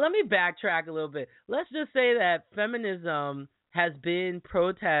 let me backtrack a little bit. Let's just say that feminism has been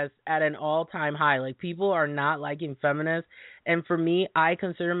protest at an all-time high. Like, people are not liking feminists. And for me, I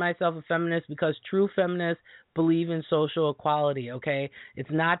consider myself a feminist because true feminists believe in social equality, okay?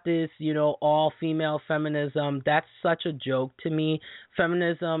 It's not this, you know, all-female feminism. That's such a joke to me.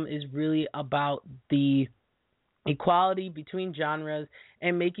 Feminism is really about the equality between genres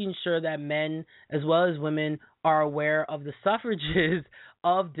and making sure that men as well as women are aware of the suffrages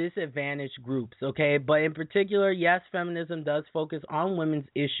of disadvantaged groups, okay? But in particular, yes, feminism does focus on women's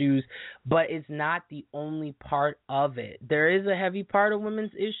issues, but it's not the only part of it. There is a heavy part of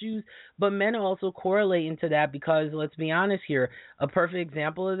women's issues, but men also correlate into that because, let's be honest here, a perfect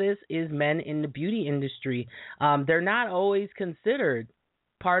example of this is men in the beauty industry. They're not always considered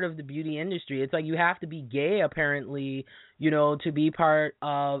part of the beauty industry. It's like you have to be gay, apparently, you know, to be part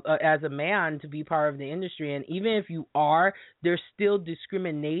of, as a man, to be part of the industry. And even if you are, there's still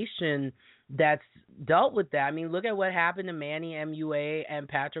discrimination that's dealt with that. I mean, look at what happened to Manny MUA and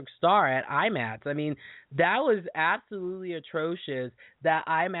Patrick Starr at IMATS. I mean, that was absolutely atrocious that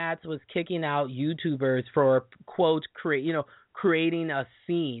IMATS was kicking out YouTubers for, quote, creating a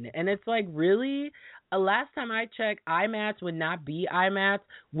scene. And it's like, really? Last time I checked, IMATS would not be IMATS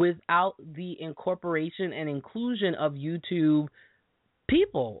without the incorporation and inclusion of YouTube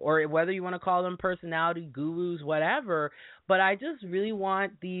people, or whether you want to call them personality gurus, whatever. But I just really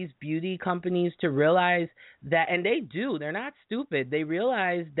want these beauty companies to realize that, and they do, they're not stupid. They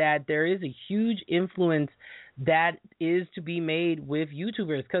realize that there is a huge influence that is to be made with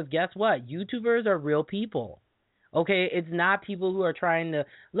YouTubers, because guess what? YouTubers are real people. Okay, it's not people who are trying to,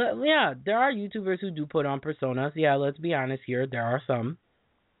 yeah, there are YouTubers who do put on personas. Yeah, let's be honest here, there are some.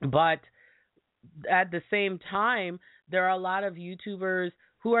 But at the same time, there are a lot of YouTubers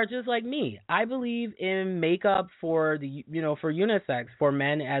who are just like me. I believe in makeup for the, you know, for unisex, for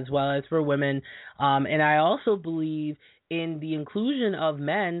men as well as for women. And I also believe in the inclusion of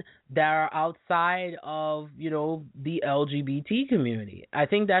men that are outside of, you know, the LGBT community. I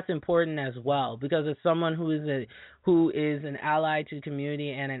think that's important as well, because as someone who is a who is an ally to the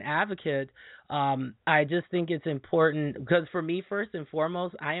community and an advocate, I just think it's important because for me, first and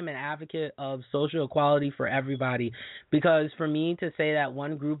foremost, I am an advocate of social equality for everybody, because for me to say that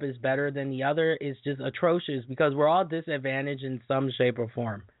one group is better than the other is just atrocious, because we're all disadvantaged in some shape or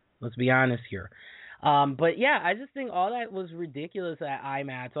form. Let's be honest here. But yeah, I just think all that was ridiculous at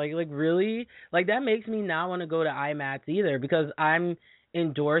IMATS. Like really, like that makes me not want to go to IMATS either, because I'm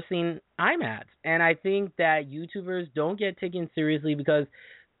endorsing IMATS. And I think that YouTubers don't get taken seriously because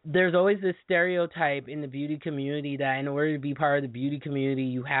there's always this stereotype in the beauty community that in order to be part of the beauty community,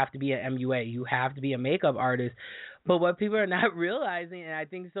 you have to be an MUA, you have to be a makeup artist. But what people are not realizing, and I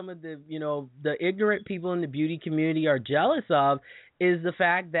think some of the, the ignorant people in the beauty community are jealous of, is the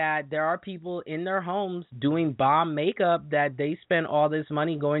fact that there are people in their homes doing bomb makeup that they spend all this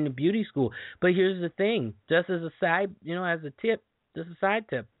money going to beauty school. But here's the thing, just as a side, as a tip, just a side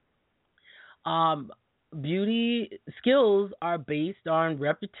tip. Beauty skills are based on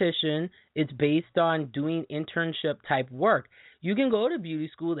repetition. It's based on doing internship type work. You can go to beauty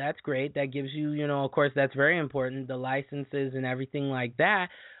school. That's great. That gives you, of course, that's very important, the licenses and everything like that.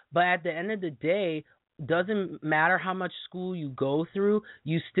 But at the end of the day, doesn't matter how much school you go through,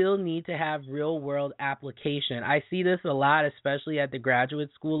 you still need to have real world application. I see this a lot, especially at the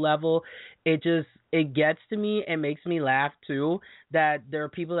graduate school level. It gets to me and makes me laugh too, that there are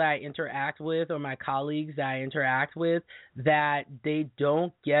people that I interact with or my colleagues that I interact with that they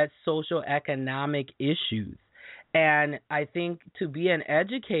don't get social economic issues. And I think to be an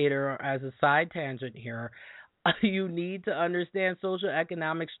educator, as a side tangent here, you need to understand social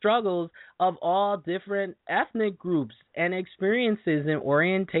economic struggles of all different ethnic groups and experiences and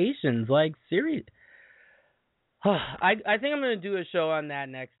orientations. Like, serious. I think I'm going to do a show on that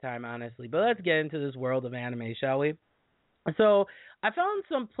next time, honestly. But let's get into this world of anime, shall we? So I found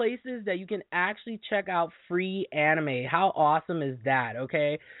some places that you can actually check out free anime. How awesome is that,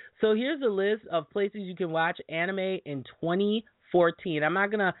 okay? So here's a list of places you can watch anime in 2014. I'm not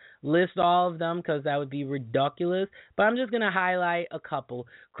going to list all of them because that would be ridiculous, but I'm just going to highlight a couple.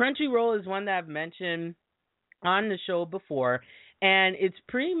 Crunchyroll is one that I've mentioned on the show before, and it's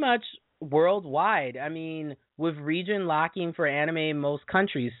pretty much worldwide. I mean, with region locking for anime in most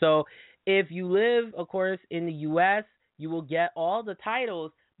countries. So if you live, of course, in the U.S., you will get all the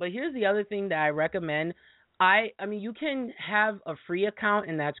titles. But here's the other thing that I recommend. I mean, you can have a free account,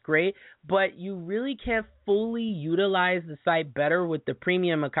 and that's great, but you really can't fully utilize the site better with the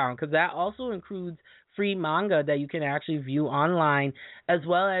premium account, because that also includes free manga that you can actually view online, as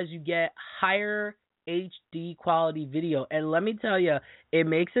well as you get higher HD quality video. And let me tell you, it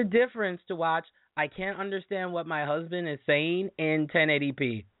makes a difference to watch I Can't Understand What My Husband Is Saying in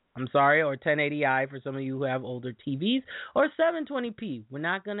 1080p. I'm sorry, or 1080i for some of you who have older TVs, or 720p. We're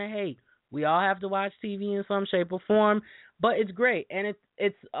not going to hate. We all have to watch TV in some shape or form, but it's great. And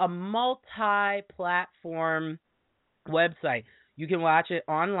it's a multi-platform website. You can watch it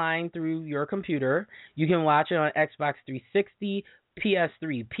online through your computer. You can watch it on Xbox 360,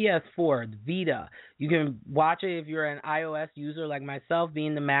 PS3, PS4, Vita. You can watch it if you're an iOS user like myself,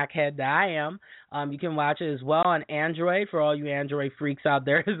 being the Mac head that I am. You can watch it as well on Android for all you Android freaks out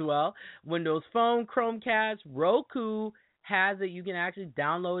there as well. Windows Phone, Chromecast, Roku has it. You can actually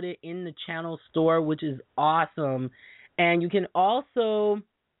download it in the channel store, which is awesome. And you can also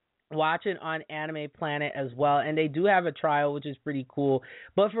watch it on Anime Planet as well, and they do have a trial, which is pretty cool.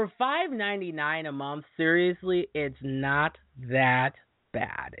 But for $5.99 a month, seriously, it's not that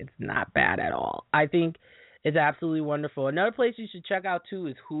bad. It's not bad at all. I think it's absolutely wonderful. Another place you should check out too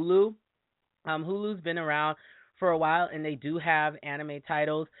is Hulu. Hulu's been around for a while, and they do have anime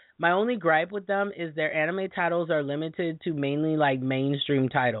titles. My only gripe with them is their anime titles are limited to mainly like mainstream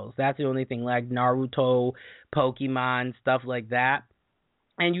titles. That's the only thing, like Naruto, Pokemon, stuff like that.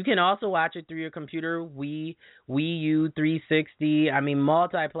 And you can also watch it through your computer, Wii U, 360. I mean,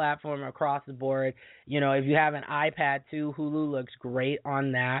 multi-platform across the board. If you have an iPad too, Hulu looks great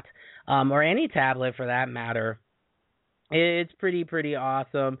on that, or any tablet for that matter. It's pretty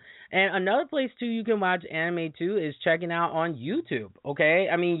awesome. And another place too you can watch anime too is checking out on YouTube. Okay,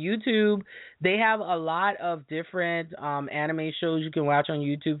 I mean YouTube, they have a lot of different anime shows you can watch on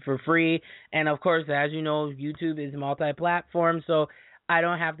YouTube for free. And of course, as you know, YouTube is multi-platform, so I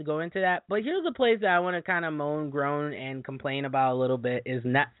don't have to go into that. But here's a place that I want to kind of moan, groan, and complain about a little bit is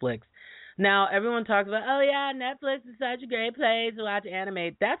Netflix. Now, everyone talks about, oh yeah, Netflix is such a great place to watch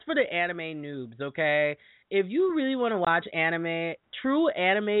anime. That's for the anime noobs, okay? if you really want to watch anime, true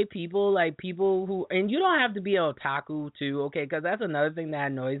anime people, like people who, and you don't have to be an otaku too, okay? Because that's another thing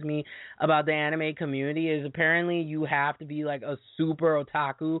that annoys me about the anime community is apparently you have to be like a super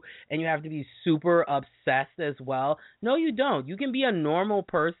otaku and you have to be super obsessed as well. No, you don't. You can be a normal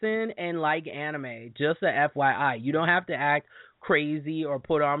person and like anime. Just a FYI. You don't have to act crazy or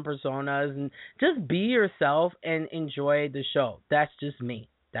put on personas, and just be yourself and enjoy the show. That's just me.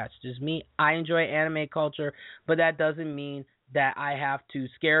 That's just me. I enjoy anime culture, but that doesn't mean that I have to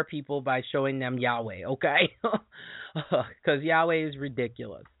scare people by showing them Yahweh, okay? Because Yahweh is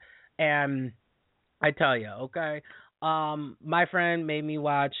ridiculous. And I tell you, okay? My friend made me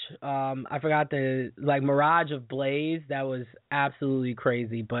watch, I forgot the, like, Mirage of Blaze. That was absolutely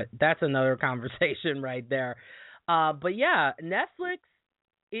crazy, but that's another conversation right there. But yeah, Netflix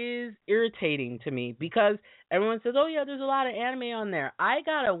is irritating to me because everyone says, "Oh yeah, there's a lot of anime on there." I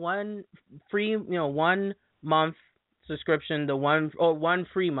got a one free, 1 month subscription, one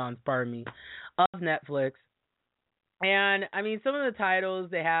free month, pardon me, of Netflix. And I mean, some of the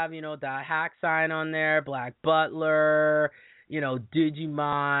titles they have, the Hack Sign on there, Black Butler,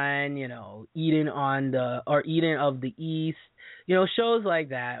 Digimon, Eden of the East, shows like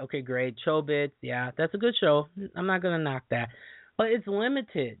that. Okay, great. Chobits, yeah, that's a good show. I'm not gonna knock that. But it's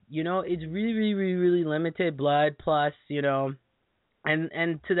limited, it's really, really, really, really limited. Blood Plus, and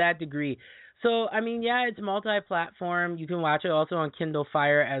to that degree. So, I mean, yeah, it's multi-platform. You can watch it also on Kindle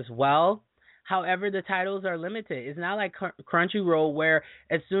Fire as well. However, the titles are limited. It's not like Crunchyroll where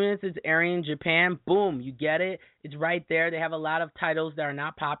as soon as it's airing in Japan, boom, you get it. It's right there. They have a lot of titles that are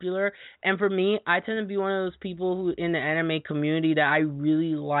not popular. And for me, I tend to be one of those people who in the anime community that I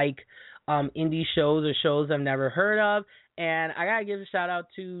really like indie shows or shows I've never heard of. And I got to give a shout out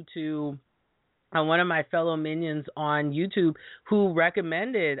to one of my fellow minions on YouTube who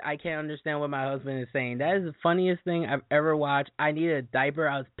recommended I Can't Understand What My Husband Is Saying. That is the funniest thing I've ever watched. I needed a diaper.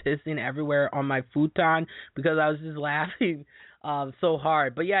 I was pissing everywhere on my futon because I was just laughing so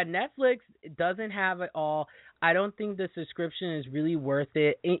hard. But yeah, Netflix doesn't have it all. I don't think the subscription is really worth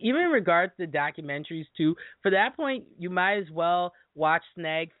it. And even in regards to documentaries too, for that point, you might as well watch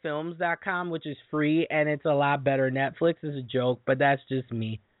snagfilms.com, which is free, and it's a lot better. Netflix is a joke, but that's just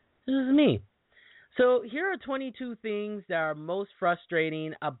me. This is me. So here are 22 things that are most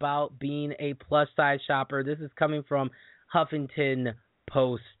frustrating about being a plus-size shopper. This is coming from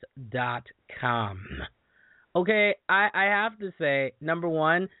HuffingtonPost.com. Okay, I have to say, number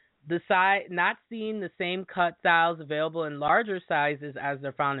one, not seeing the same cut styles available in larger sizes as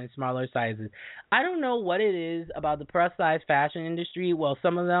they're found in smaller sizes. I don't know what it is about the plus-size fashion industry. Well,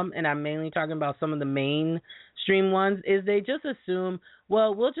 some of them, and I'm mainly talking about some of the mainstream ones, is they just assume,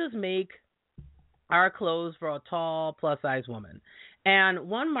 well, we'll just make our clothes for a tall plus-size woman. And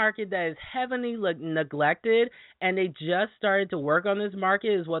one market that is heavily neglected, and they just started to work on this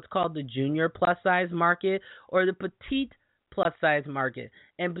market, is what's called the junior plus-size market or the petite plus-size market.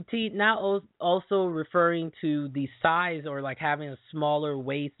 And petite now also referring to the size or like having a smaller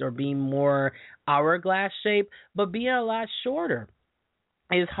waist or being more hourglass shape, but being a lot shorter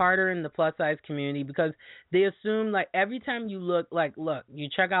is harder in the plus size community because they assume like every time you look, you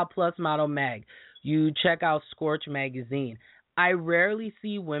check out Plus Model Mag, you check out Scorch magazine. I rarely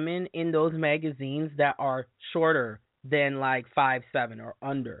see women in those magazines that are shorter than like 5'7" or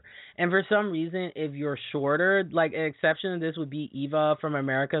under. And for some reason, if you're shorter, like an exception to this would be Eva from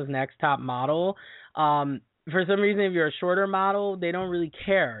America's Next Top Model. For some reason, if you're a shorter model, they don't really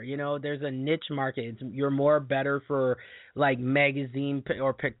care. There's a niche market. You're more better for like magazine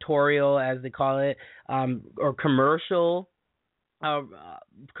or pictorial, as they call it, or commercial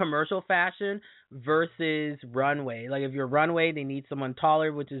fashion versus runway. Like if you're runway, they need someone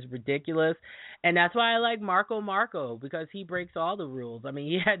taller, which is ridiculous. And that's why I like Marco because he breaks all the rules. I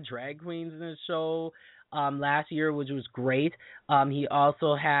mean, he had drag queens in his show last year, which was great. He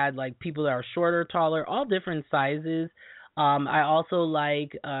also had like people that are shorter, taller, all different sizes. I also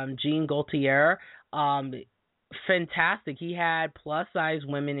like Jean Gaultier. Fantastic. He had plus size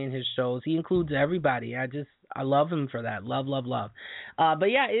women in his shows. He includes everybody. I love him for that. Love.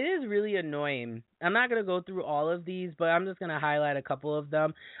 But yeah, it is really annoying. I'm not going to go through all of these, but I'm just going to highlight a couple of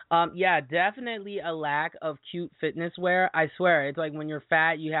them. Yeah, definitely a lack of cute fitness wear. I swear, it's like when you're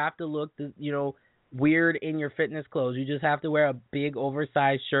fat, you have to look, weird in your fitness clothes. You just have to wear a big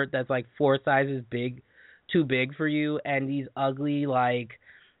oversized shirt that's like 4 sizes too big for you, and these ugly like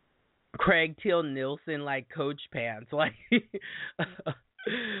Craig Teal Nielsen like Coach pants. Like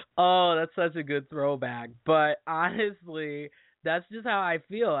oh, that's such a good throwback. But honestly, that's just how I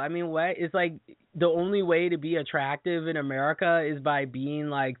feel. I mean, it's like the only way to be attractive in America is by being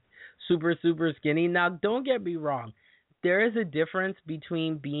like super, super skinny. Now, don't get me wrong. There is a difference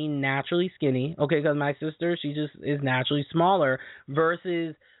between being naturally skinny, okay, because my sister, she just is naturally smaller,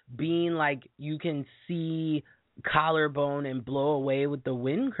 versus being like you can see collarbone and blow away with the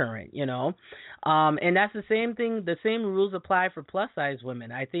wind current, you know? And that's the same thing, the same rules apply for plus size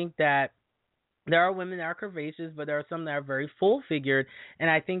women. I think that there are women that are curvaceous, but there are some that are very full-figured,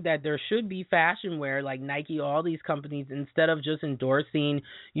 and I think that there should be fashion wear, like Nike, all these companies, instead of just endorsing,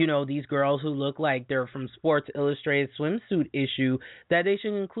 you know, these girls who look like they're from Sports Illustrated swimsuit issue, that they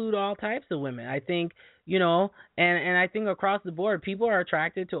should include all types of women. I think, you know, and I think across the board, people are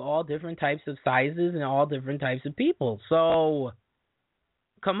attracted to all different types of sizes and all different types of people. So,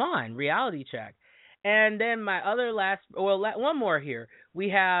 come on, reality check. And then my other one more here. We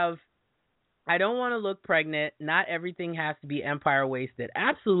have, I don't want to look pregnant. Not everything has to be empire waisted.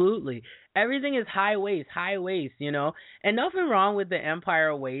 Absolutely. Everything is high waist, you know. And nothing wrong with the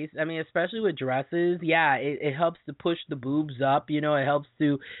empire waist. I mean, especially with dresses. Yeah, it helps to push the boobs up, you know. It helps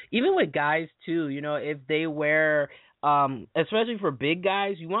to, even with guys too, you know, if they wear, especially for big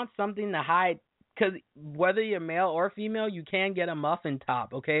guys, you want something to hide. Because whether you're male or female, you can get a muffin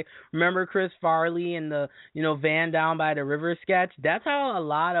top, okay? Remember Chris Farley and the, you know, Van Down by the River sketch? That's how a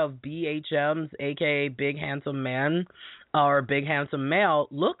lot of BHMs, a.k.a. Big Handsome Man or Big Handsome Male,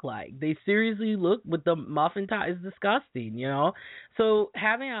 look like. They seriously look with the muffin top. Is disgusting, you know? So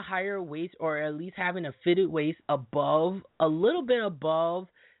having a higher waist, or at least having a fitted waist above, a little bit above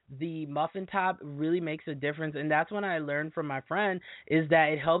the muffin top, really makes a difference. And that's when I learned from my friend, is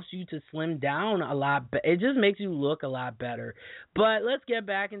that it helps you to slim down a lot. It just makes you look a lot better. But let's get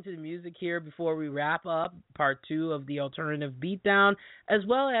back into the music here before we wrap up part 2 of the Alternative Beatdown, as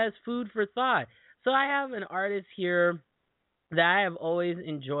well as food for thought. So I have an artist here that I have always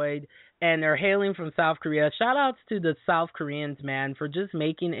enjoyed, and they're hailing from South Korea. Shout outs to the South Koreans, man, for just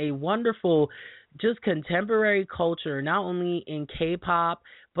making a wonderful, just contemporary culture, not only in K-pop,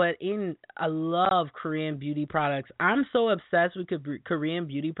 but I love Korean beauty products. I'm so obsessed with Korean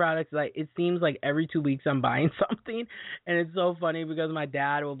beauty products. Like, it seems like every 2 weeks I'm buying something, and it's so funny because my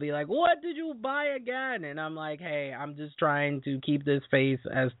dad will be like, "What did you buy again?" And I'm like, "Hey, I'm just trying to keep this face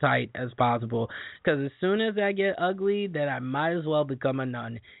as tight as possible, because as soon as I get ugly, then I might as well become a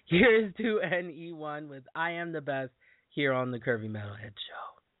nun." Here's to NE1 with "I Am the Best" here on the Curvy Metalhead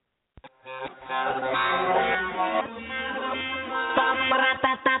Show.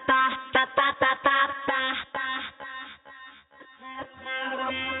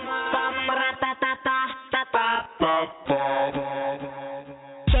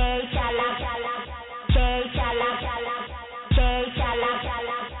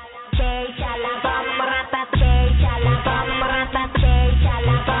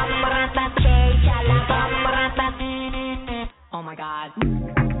 Oh my God.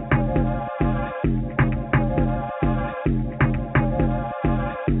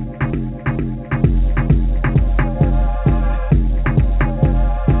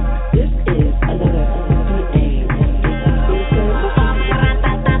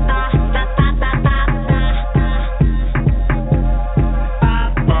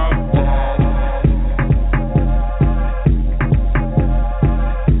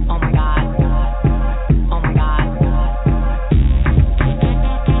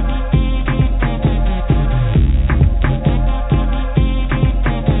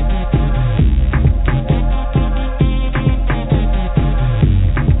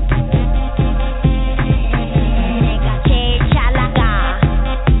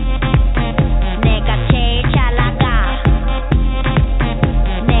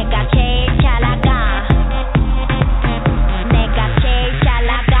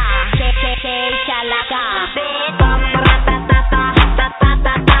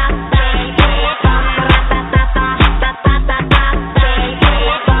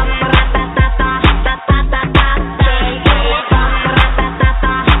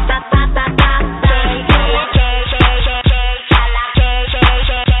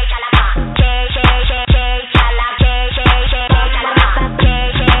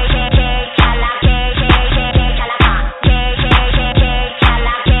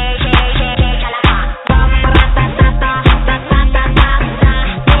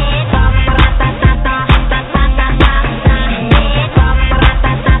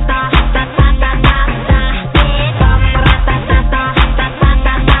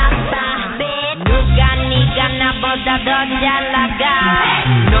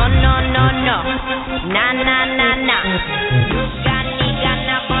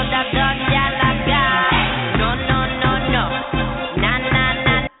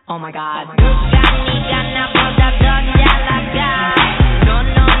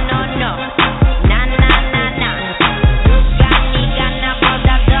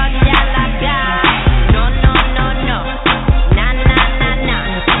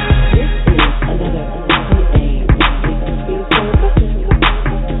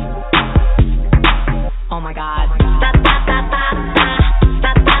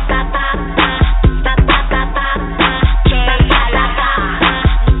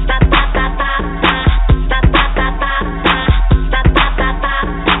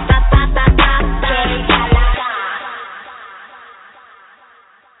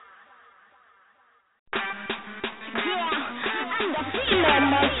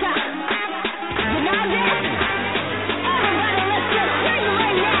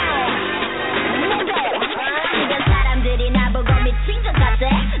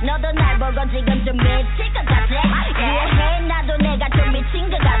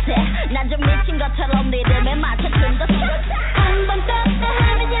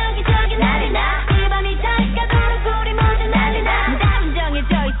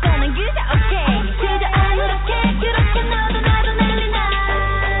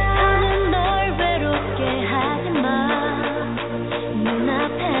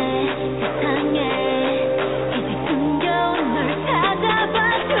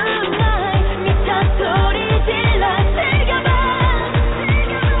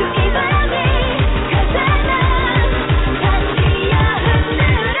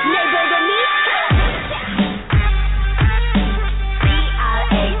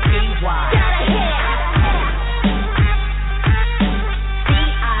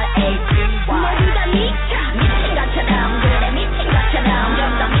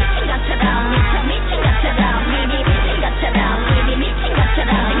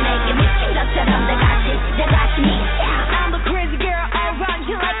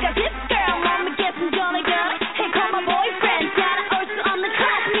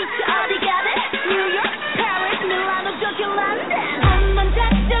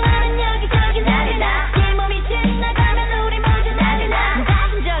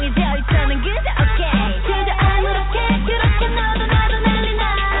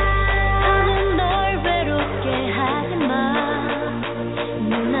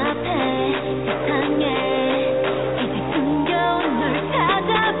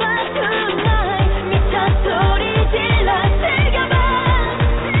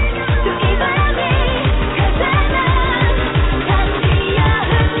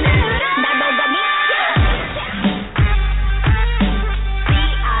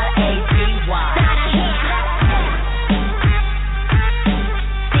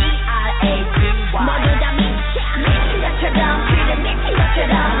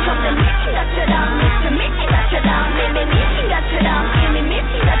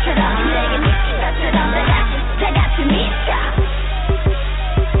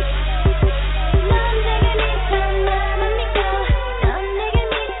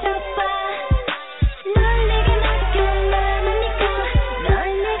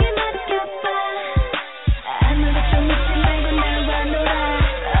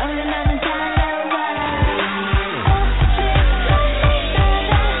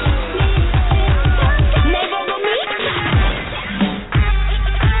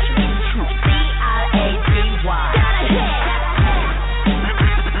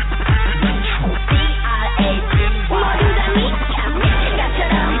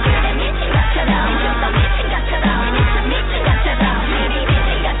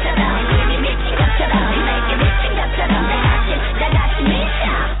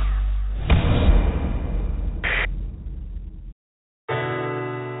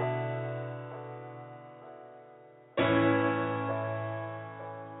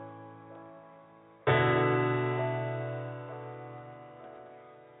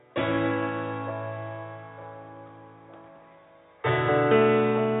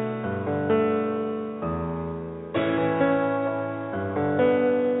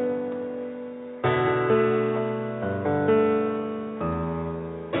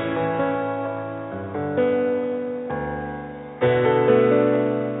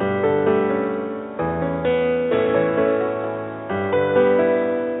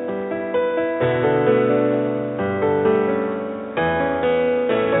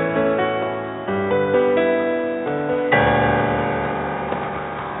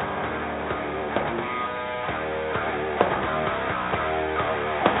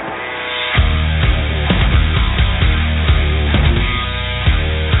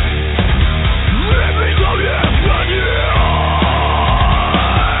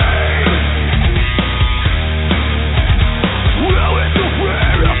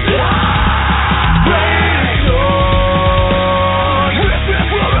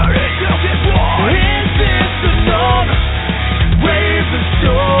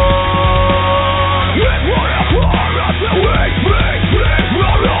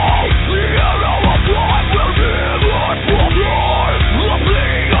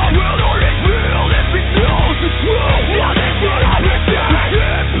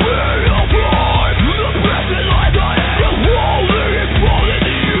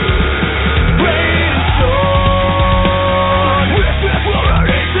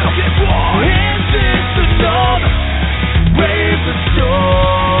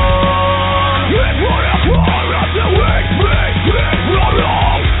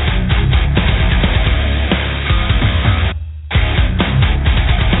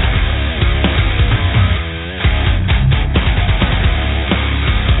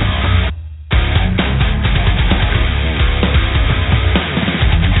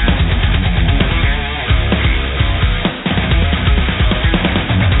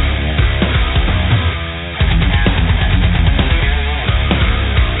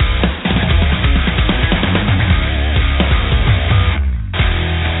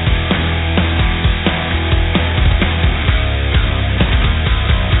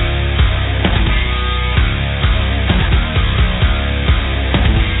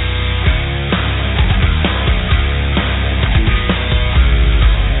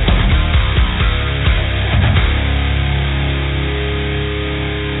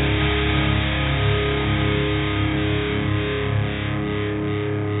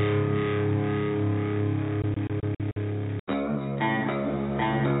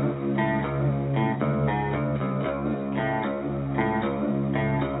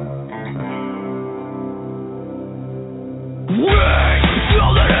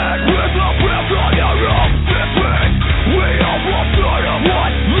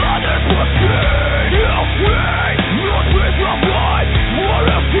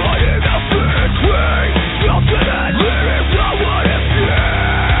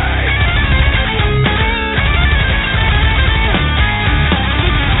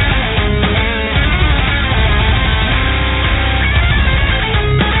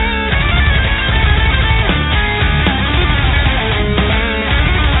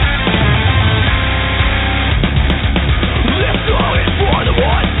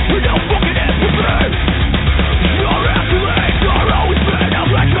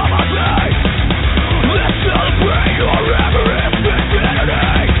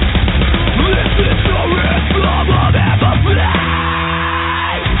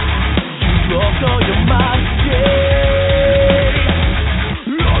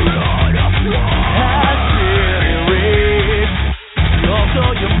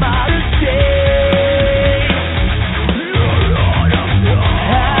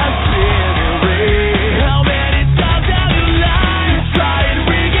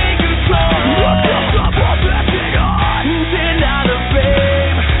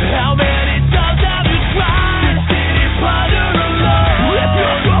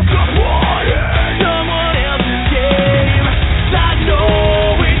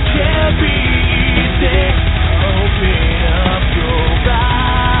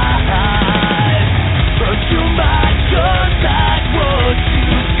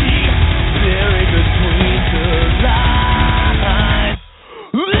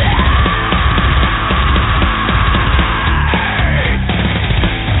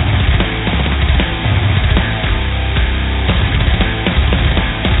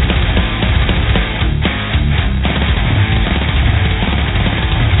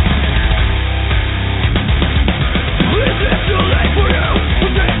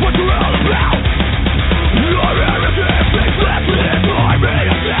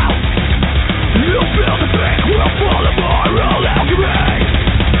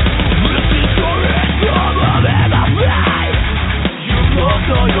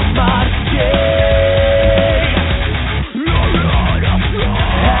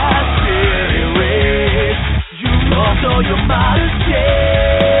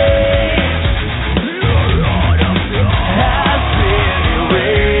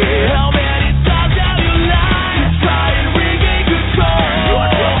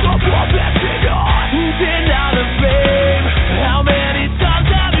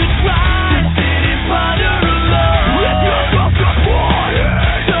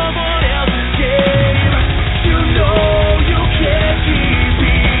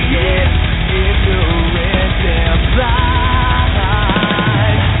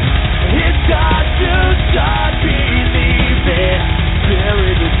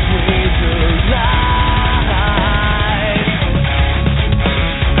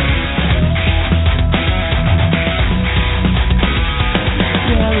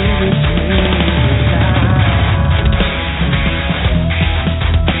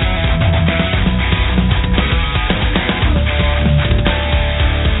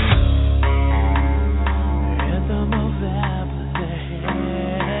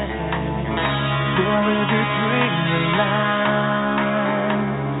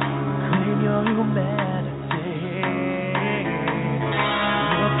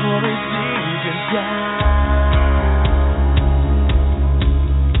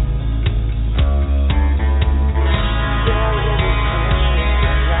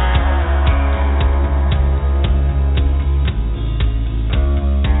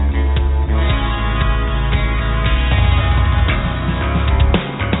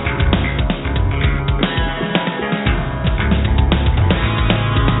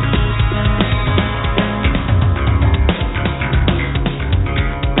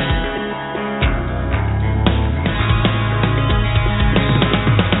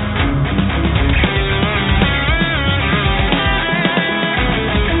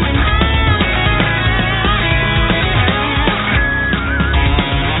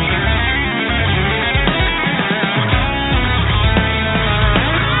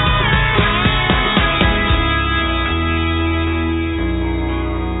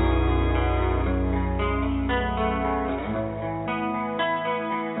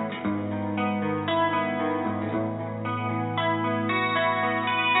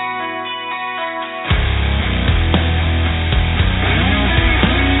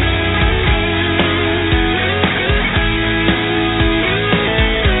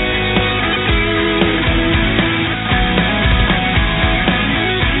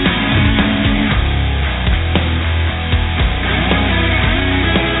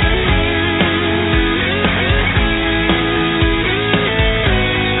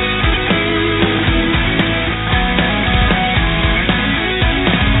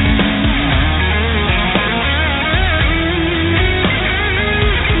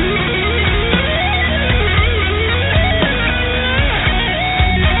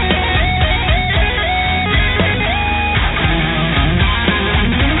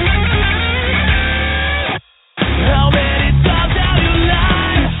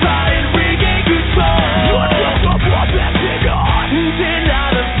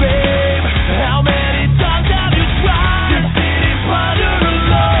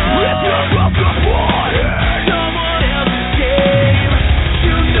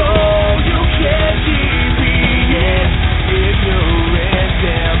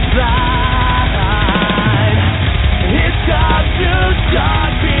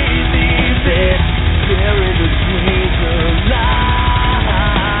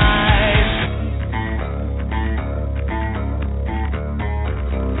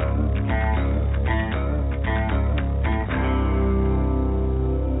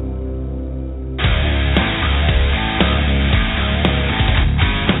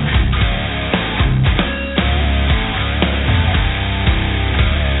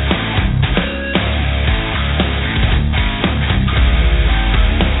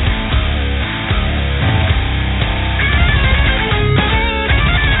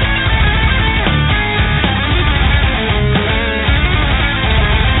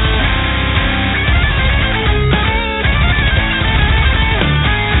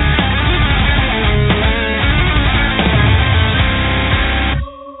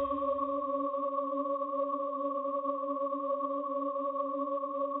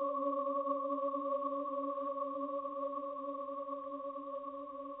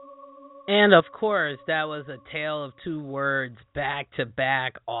 And of course, that was a tale of two words,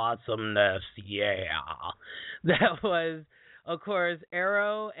 back-to-back awesomeness. Yeah. That was, of course,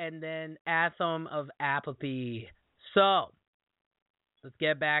 Arrow and then Atom of Apathy. So, let's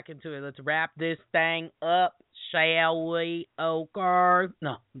get back into it. Let's wrap this thing up, shall we? Okay.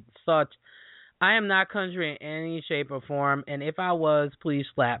 No, such. I am not country in any shape or form, and if I was, please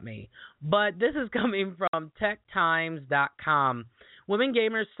slap me. But this is coming from techtimes.com. Women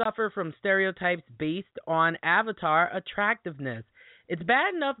gamers suffer from stereotypes based on avatar attractiveness. It's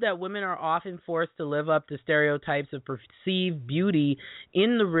bad enough that women are often forced to live up to stereotypes of perceived beauty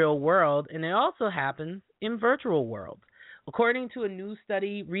in the real world, and it also happens in virtual worlds. According to a new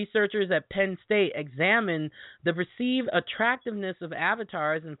study, researchers at Penn State examined the perceived attractiveness of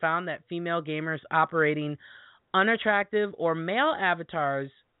avatars and found that female gamers operating unattractive or male avatars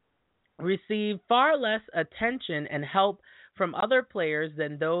receive far less attention and help from other players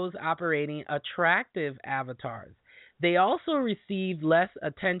than those operating attractive avatars. They also received less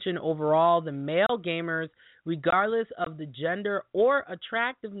attention overall than male gamers, regardless of the gender or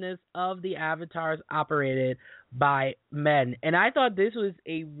attractiveness of the avatars operated by men. And I thought this was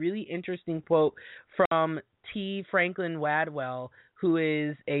a really interesting quote from T. Franklin Wadwell, who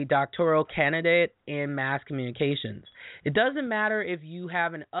is a doctoral candidate in mass communications. It doesn't matter if you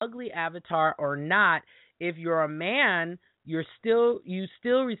have an ugly avatar or not. If you're a man, you still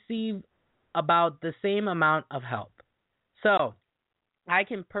receive about the same amount of help. So, I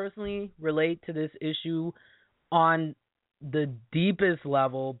can personally relate to this issue on the deepest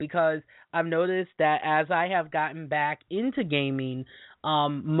level because I've noticed that as I have gotten back into gaming,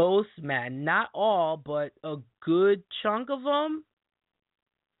 most men, not all, but a good chunk of them,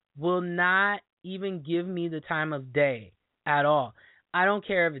 will not even give me the time of day at all. I don't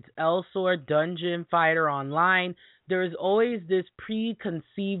care if it's Elsword, Dungeon Fighter Online. There's always this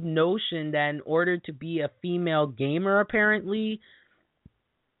preconceived notion that in order to be a female gamer, apparently,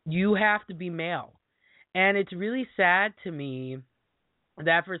 you have to be male. And it's really sad to me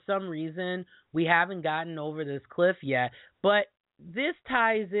that for some reason we haven't gotten over this cliff yet. But this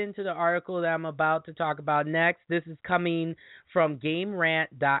ties into the article that I'm about to talk about next. This is coming from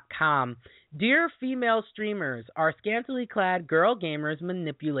GameRant.com. Dear female streamers, are scantily clad girl gamers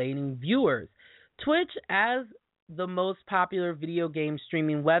manipulating viewers? Twitch, as the most popular video game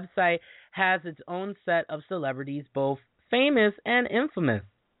streaming website, has its own set of celebrities, both famous and infamous.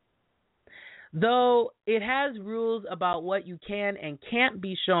 Though it has rules about what you can and can't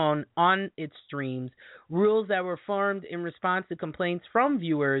be shown on its streams, rules that were formed in response to complaints from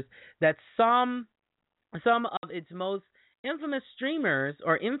viewers that some of its most infamous streamers,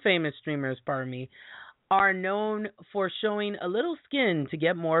 or infamous streamers, are known for showing a little skin to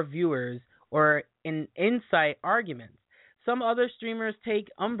get more viewers or in incite arguments. Some other streamers take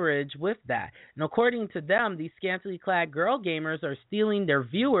umbrage with that, and according to them, these scantily clad girl gamers are stealing their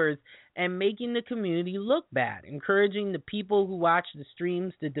viewers and making the community look bad, encouraging the people who watch the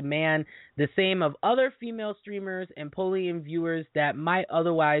streams to demand the same of other female streamers and pulling in viewers that might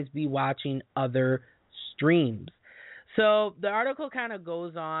otherwise be watching other streams. So the article kind of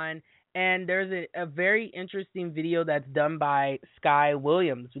goes on, and there's a very interesting video that's done by Sky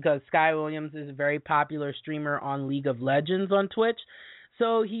Williams, because Sky Williams is a very popular streamer on League of Legends on Twitch.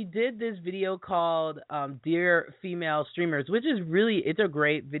 So he did this video called Dear Female Streamers, which is really, it's a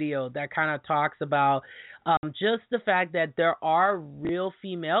great video that kind of talks about just the fact that there are real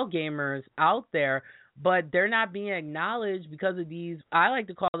female gamers out there, but they're not being acknowledged because of these, I like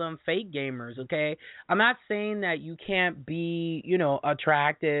to call them fake gamers, okay? I'm not saying that you can't be,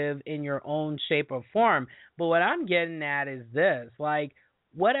 attractive in your own shape or form, but what I'm getting at is this, like,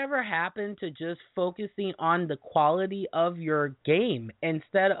 whatever happened to just focusing on the quality of your game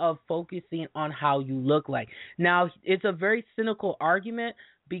instead of focusing on how you look like? Now, it's a very cynical argument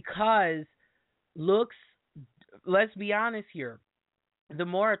because looks, let's be honest here, the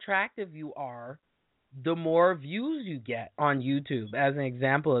more attractive you are, the more views you get on YouTube, as an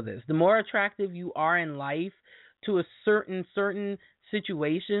example of this. The more attractive you are in life to a certain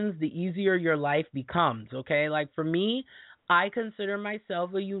situations, the easier your life becomes, okay? Like for me, I consider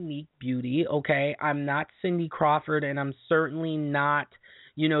myself a unique beauty, okay? I'm not Cindy Crawford, and I'm certainly not,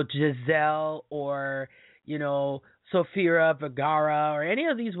 Giselle or, Sofia Vergara or any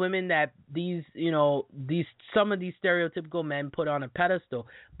of these women that some of these stereotypical men put on a pedestal.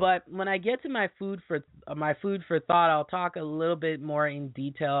 But when I get to my food for thought, I'll talk a little bit more in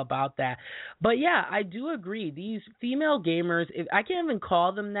detail about that. But yeah, I do agree. These female gamers, if I can't even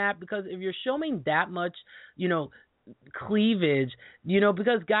call them that, because if you're showing that much, cleavage,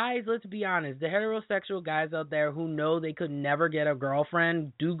 because guys, let's be honest, the heterosexual guys out there who know they could never get a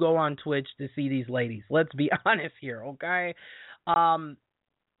girlfriend do go on Twitch to see these ladies. Let's be honest here, okay?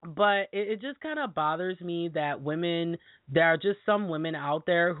 But it just kind of bothers me that there are just some women out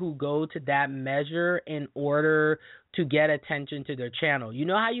there who go to that measure in order to get attention to their channel. You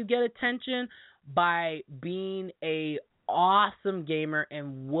know how you get attention? By being a awesome gamer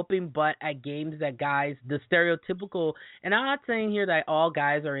and whooping butt at games that guys, the stereotypical, and I'm not saying here that all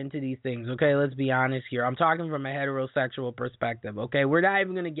guys are into these things, okay? Let's be honest here. I'm talking from a heterosexual perspective, okay? We're not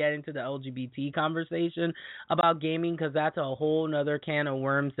even going to get into the LGBT conversation about gaming because that's a whole nother can of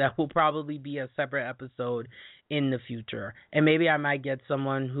worms that will probably be a separate episode in the future. And maybe I might get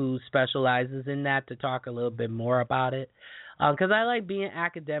someone who specializes in that to talk a little bit more about it because I like being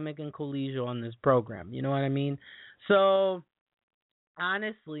academic and collegial on this program, you know what I mean? So,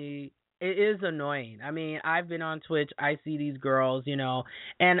 honestly, it is annoying. I mean, I've been on Twitch. I see these girls,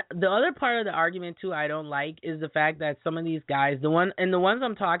 And the other part of the argument, too, I don't like is the fact that some of these guys, the ones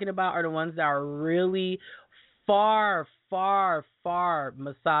I'm talking about are the ones that are really far, far, far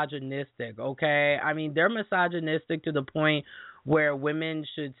misogynistic, okay? I mean, they're misogynistic to the point where women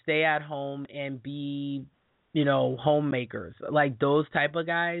should stay at home and be, homemakers. Like those type of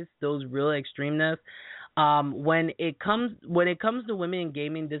guys, those real extremists. When it comes to women in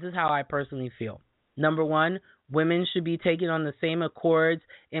gaming, this is how I personally feel. Number one, women should be taken on the same accords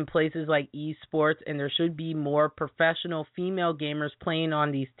in places like esports, and there should be more professional female gamers playing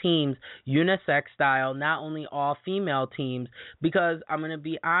on these teams, unisex style, not only all female teams, because I'm going to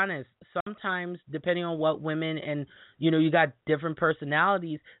be honest, sometimes depending on what women and, you got different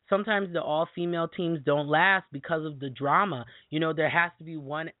personalities, sometimes the all female teams don't last because of the drama. There has to be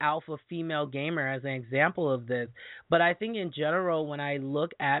one alpha female gamer as an example of this. But I think in general, when I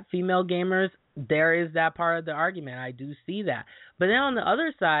look at female gamers, there is that part of the argument. I do see that. But then on the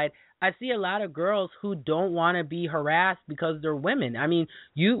other side, I see a lot of girls who don't want to be harassed because they're women. I mean,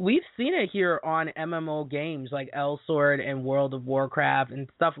 we've seen it here on MMO games like Elsword and World of Warcraft and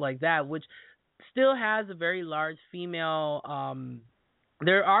stuff like that, which still has a very large female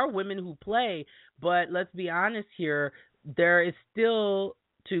there are women who play, but let's be honest here, there is still,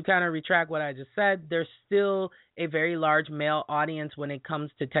 to kind of retract what I just said, there's still a very large male audience when it comes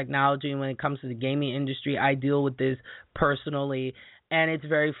to technology and when it comes to the gaming industry. I deal with this personally, and it's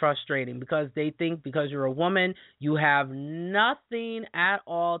very frustrating because they think because you're a woman, you have nothing at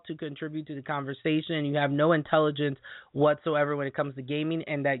all to contribute to the conversation. You have no intelligence whatsoever when it comes to gaming,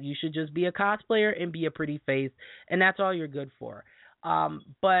 and that you should just be a cosplayer and be a pretty face, and that's all you're good for.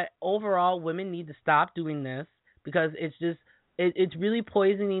 But overall, women need to stop doing this because it's really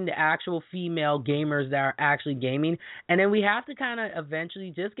poisoning the actual female gamers that are actually gaming. And then we have to kind of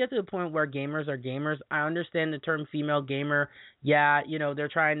eventually just get to the point where gamers are gamers. I understand the term female gamer. Yeah, they're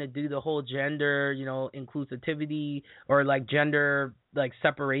trying to do the whole gender, inclusivity or like gender like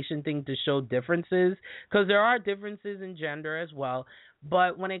separation thing to show differences, because there are differences in gender as well.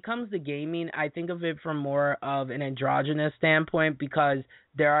 But when it comes to gaming, I think of it from more of an androgynous standpoint, because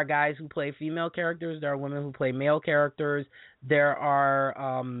there are guys who play female characters, there are women who play male characters, there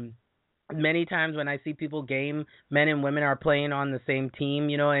are many times when I see people game, men and women are playing on the same team,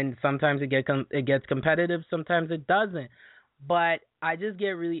 and sometimes it gets competitive, sometimes it doesn't. But I just get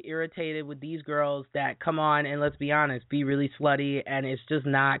really irritated with these girls that come on and, let's be honest, be really slutty, and it's just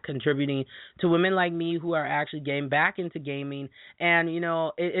not contributing to women like me who are actually getting back into gaming. And,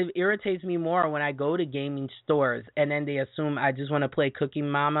 it irritates me more when I go to gaming stores and then they assume I just want to play Cooking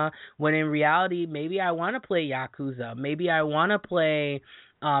Mama, when in reality, maybe I want to play Yakuza, maybe I want to play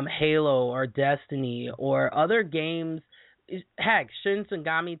Halo or Destiny or other games, heck, Shin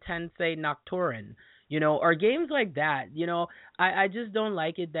Megami Tensei Nocturne. Or games like that. I just don't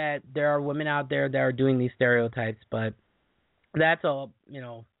like it that there are women out there that are doing these stereotypes, but that's a,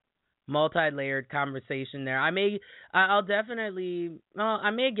 multi-layered conversation there. I may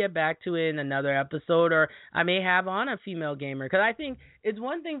get back to it in another episode, or I may have on a female gamer, because I think it's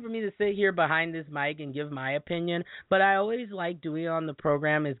one thing for me to sit here behind this mic and give my opinion, but I always like doing on the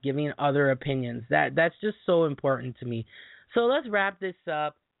program is giving other opinions. That's just so important to me. So let's wrap this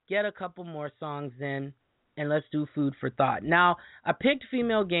up. Get a couple more songs in, and let's do food for thought. Now, I picked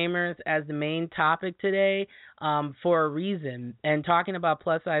female gamers as the main topic today for a reason, and talking about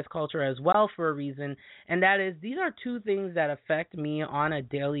plus-size culture as well for a reason, and that is these are two things that affect me on a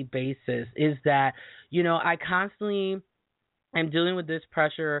daily basis, is that, I constantly am dealing with this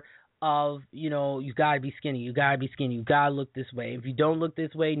pressure of, you got to be skinny. You got to be skinny. You got to look this way. If you don't look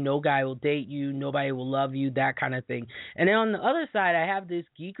this way, no guy will date you. Nobody will love you, that kind of thing. And then on the other side, I have this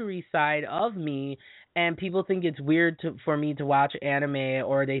geekery side of me, and people think it's weird for me to watch anime,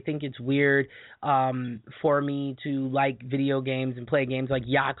 or they think it's weird for me to like video games and play games like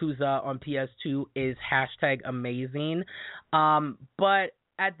Yakuza on PS2 is #amazing. But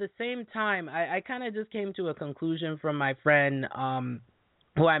at the same time, I kind of just came to a conclusion from my friend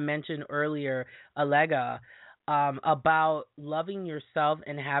who I mentioned earlier, Alega, about loving yourself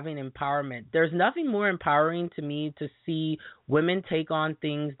and having empowerment. There's nothing more empowering to me to see women take on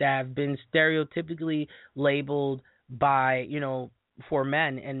things that have been stereotypically labeled by, for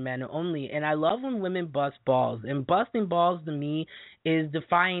men and men only. And I love when women bust balls. And busting balls to me is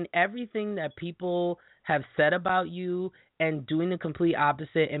defying everything that people have said about you and doing the complete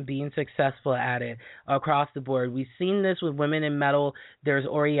opposite and being successful at it across the board. We've seen this with women in metal. There's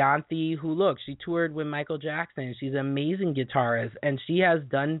Orianthi, who, look, she toured with Michael Jackson. She's an amazing guitarist, and she has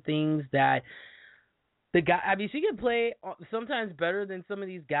done things that she can play sometimes better than some of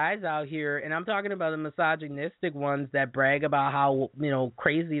these guys out here, and I'm talking about the misogynistic ones that brag about how,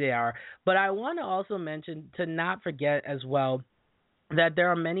 crazy they are. But I want to also mention, to not forget as well, that there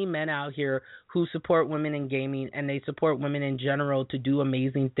are many men out here who support women in gaming, and they support women in general to do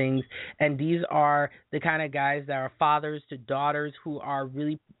amazing things. And these are the kind of guys that are fathers to daughters who are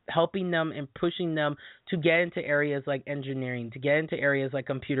really helping them and pushing them to get into areas like engineering, to get into areas like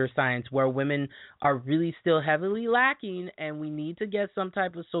computer science, where women are really still heavily lacking, and we need to get some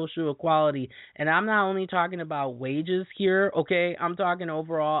type of social equality. And I'm not only talking about wages here, okay? I'm talking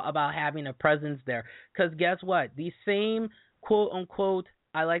overall about having a presence there. Because guess what? These same quote-unquote,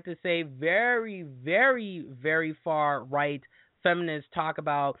 I like to say very, very, very far right feminists talk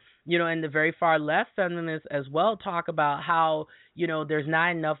about, and the very far left feminists as well talk about how, there's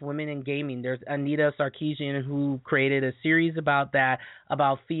not enough women in gaming. There's Anita Sarkeesian, who created a series about that,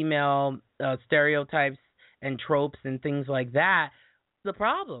 about female stereotypes and tropes and things like that. The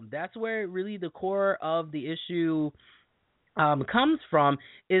problem, that's where really the core of the issue comes from,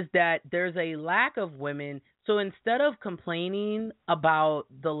 is that there's a lack of women. So instead of complaining about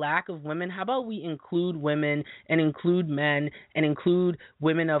the lack of women, how about we include women and include men and include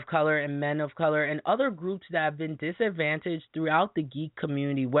women of color and men of color and other groups that have been disadvantaged throughout the geek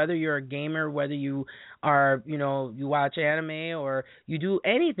community, whether you're a gamer, whether you are, you watch anime or you do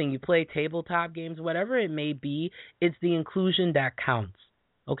anything, you play tabletop games, whatever it may be, it's the inclusion that counts.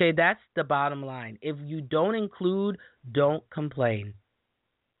 Okay, that's the bottom line. If you don't include, don't complain.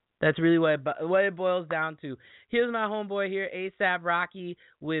 That's really what it boils down to. Here's my homeboy here, ASAP Rocky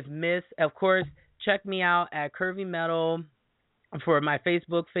with Miss. Of course, check me out at Curvy Metal for my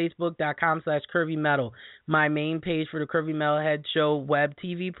Facebook, facebook.com/Curvy Metal. My main page for the Curvy Metalhead Show web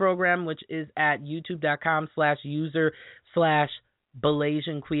TV program, which is at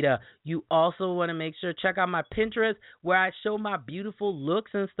youtube.com/user/Balasian You also want to make sure check out my Pinterest, where I show my beautiful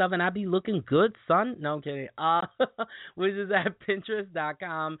looks and stuff, and I be looking good, son. No, I'm kidding. Which is at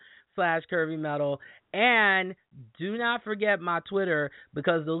pinterest.com/Curvy Metal. And do not forget my Twitter,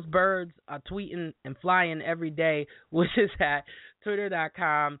 because those birds are tweeting and flying every day, which is at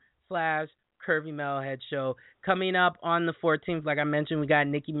twitter.com/Curvy Metalhead Show. Coming up on the 14th, like I mentioned, we got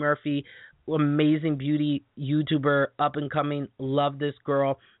Nikki Murphy, amazing beauty YouTuber, up and coming. Love this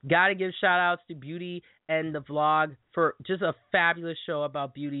girl. Gotta give shout outs to Beauty and the Vlog for just a fabulous show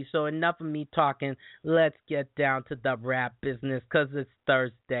about beauty. So enough of me talking. Let's get down to the rap business, because it's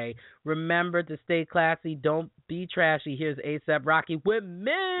Thursday. Remember to stay classy. Don't be trashy. Here's ASAP Rocky with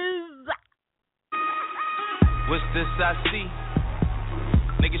Ms. What's this I see?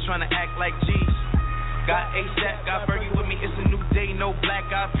 Niggas trying to act like G's. Got ASAP, got Fergie with me. It's a new day, no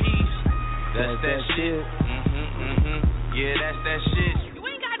black eyed peas. That's that shit. Yeah, that's that shit. You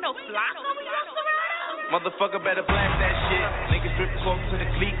ain't got no flock over your around. Motherfucker better blast that shit. Niggas drip coke to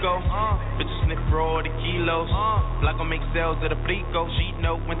the Clico. Bitches sniff for all the kilos. Block gon' make sales of the Fleeco. Sheet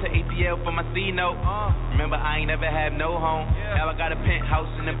note, went to ATL for my C note. Remember, I ain't never had no home. Now I got a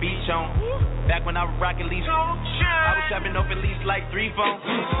penthouse in the beach on. Back when I was rockin' lease, I was trapping off at least like 3 phones.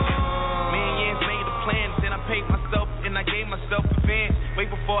 Me and Yans made a plan, then I paid myself and I gave myself advance. Way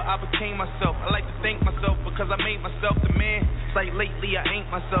before I became myself. I like to thank myself because I made myself the man. It's like lately I ain't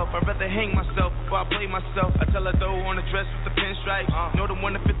myself. I'd rather hang myself before I play myself. I tell her throw on a dress with the pinstripes. Know the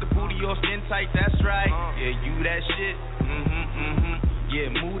one that fit the booty or skin tight, that's right. Yeah, you that shit. Yeah,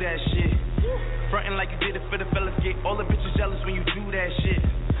 move that shit. Frontin' like you did it for the fellas. Get all the bitches jealous when you do that shit.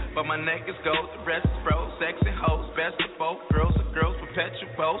 But my neck is gold, the rest is froze. Sex and hoes, best of both. Girls are girls,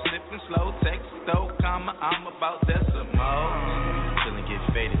 perpetual. Sipping slow, text though, comma, I'm about decimals. Feeling get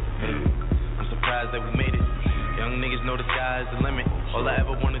faded. I'm surprised that we made it. Young niggas know the sky is the limit. All I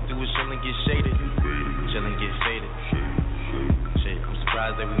ever wanna do is chill and get shaded. Chill and get faded. Shit, I'm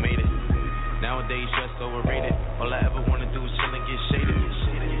surprised that we made it. Nowadays, stress overrated. All I ever wanna do is chill and get shaded.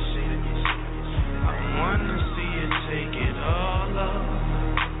 I wanna see you take it all up.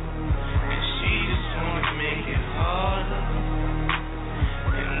 And she just wanna make it harder.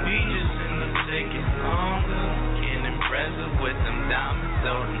 And we just end up taking longer. Getting impressive with them diamonds,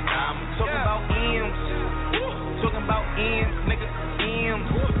 so them diamonds. Talking about M's. Talking about M's, nigga, M's.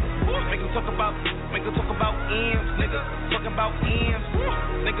 Make them talk about M's, nigga. Talking about M's, nigga. Talking about M's,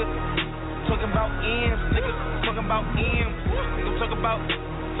 nigga. Talking about M's. Nigga, talk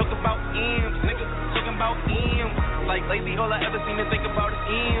about M's, nigga. Talking about M's. Like lately, all I ever seem to think about is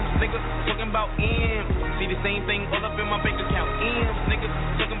M's, nigga. Talking about M's. See the same thing all up in my bank account. M's, nigga.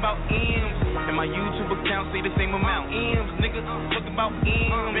 Talking about M's. And my YouTube account see the same amount. M's, nigga. Talking about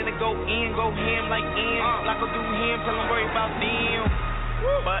M's. Man, go in, go ham like M's. Like I do him, tell him worry about them.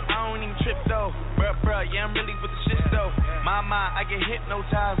 But I don't even trip though, bruh, yeah, I'm really with the shit though. My, I get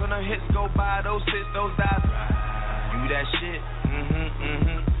hypnotized when the hits go by, those hits, those eyes. Do that shit,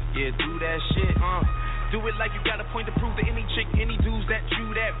 yeah, do that shit, Do it like you got a point to prove to any chick, any dudes that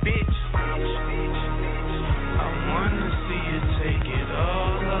you that bitch. I wanna see you take it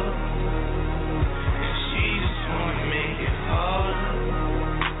all up. And she just wanna make it harder.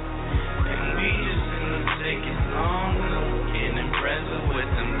 And we just end up taking longer. Impressive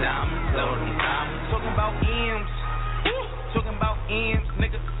with them diamonds, so them diamonds. Talking about M's, talking about M's,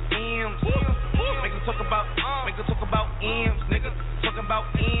 nigga, M's. Make them talk about M's, nigga. Talking about M's, nigga. Talking about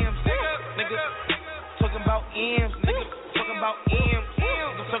M's, nigga. Talking about M's.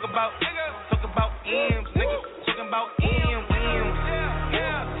 Talk about M's, nigga. Talking about M's,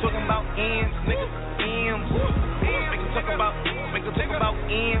 talking about M's, nigga, M's. Make them talk about M's, nigga. Talk about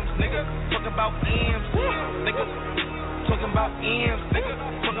M's, nigga. Talking about M's, nigga.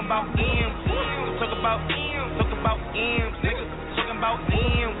 Talking about M's. Talk about M's, nigga. Talking about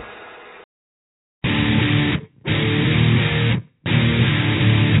M's.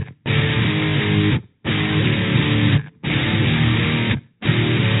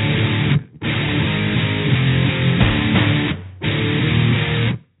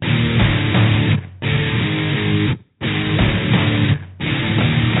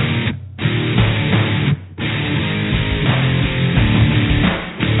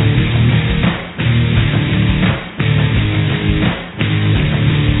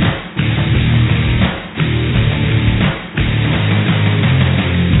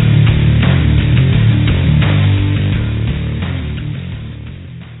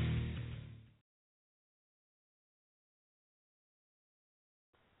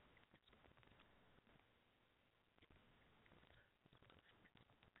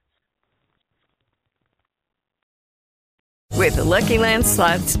 With the Lucky Land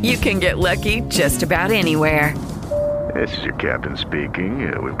Slots, you can get lucky just about anywhere. This is your captain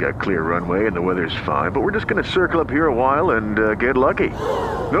speaking. We've got clear runway and the weather's fine, but we're just going to circle up here a while and get lucky.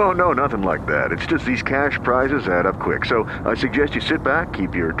 No, nothing like that. It's just these cash prizes add up quick. So I suggest you sit back,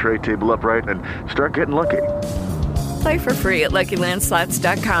 keep your tray table upright, and start getting lucky. Play for free at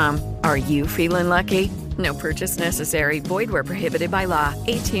LuckyLandSlots.com. Are you feeling lucky? No purchase necessary. Void where prohibited by law.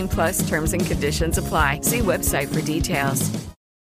 18+ terms and conditions apply. See website for details.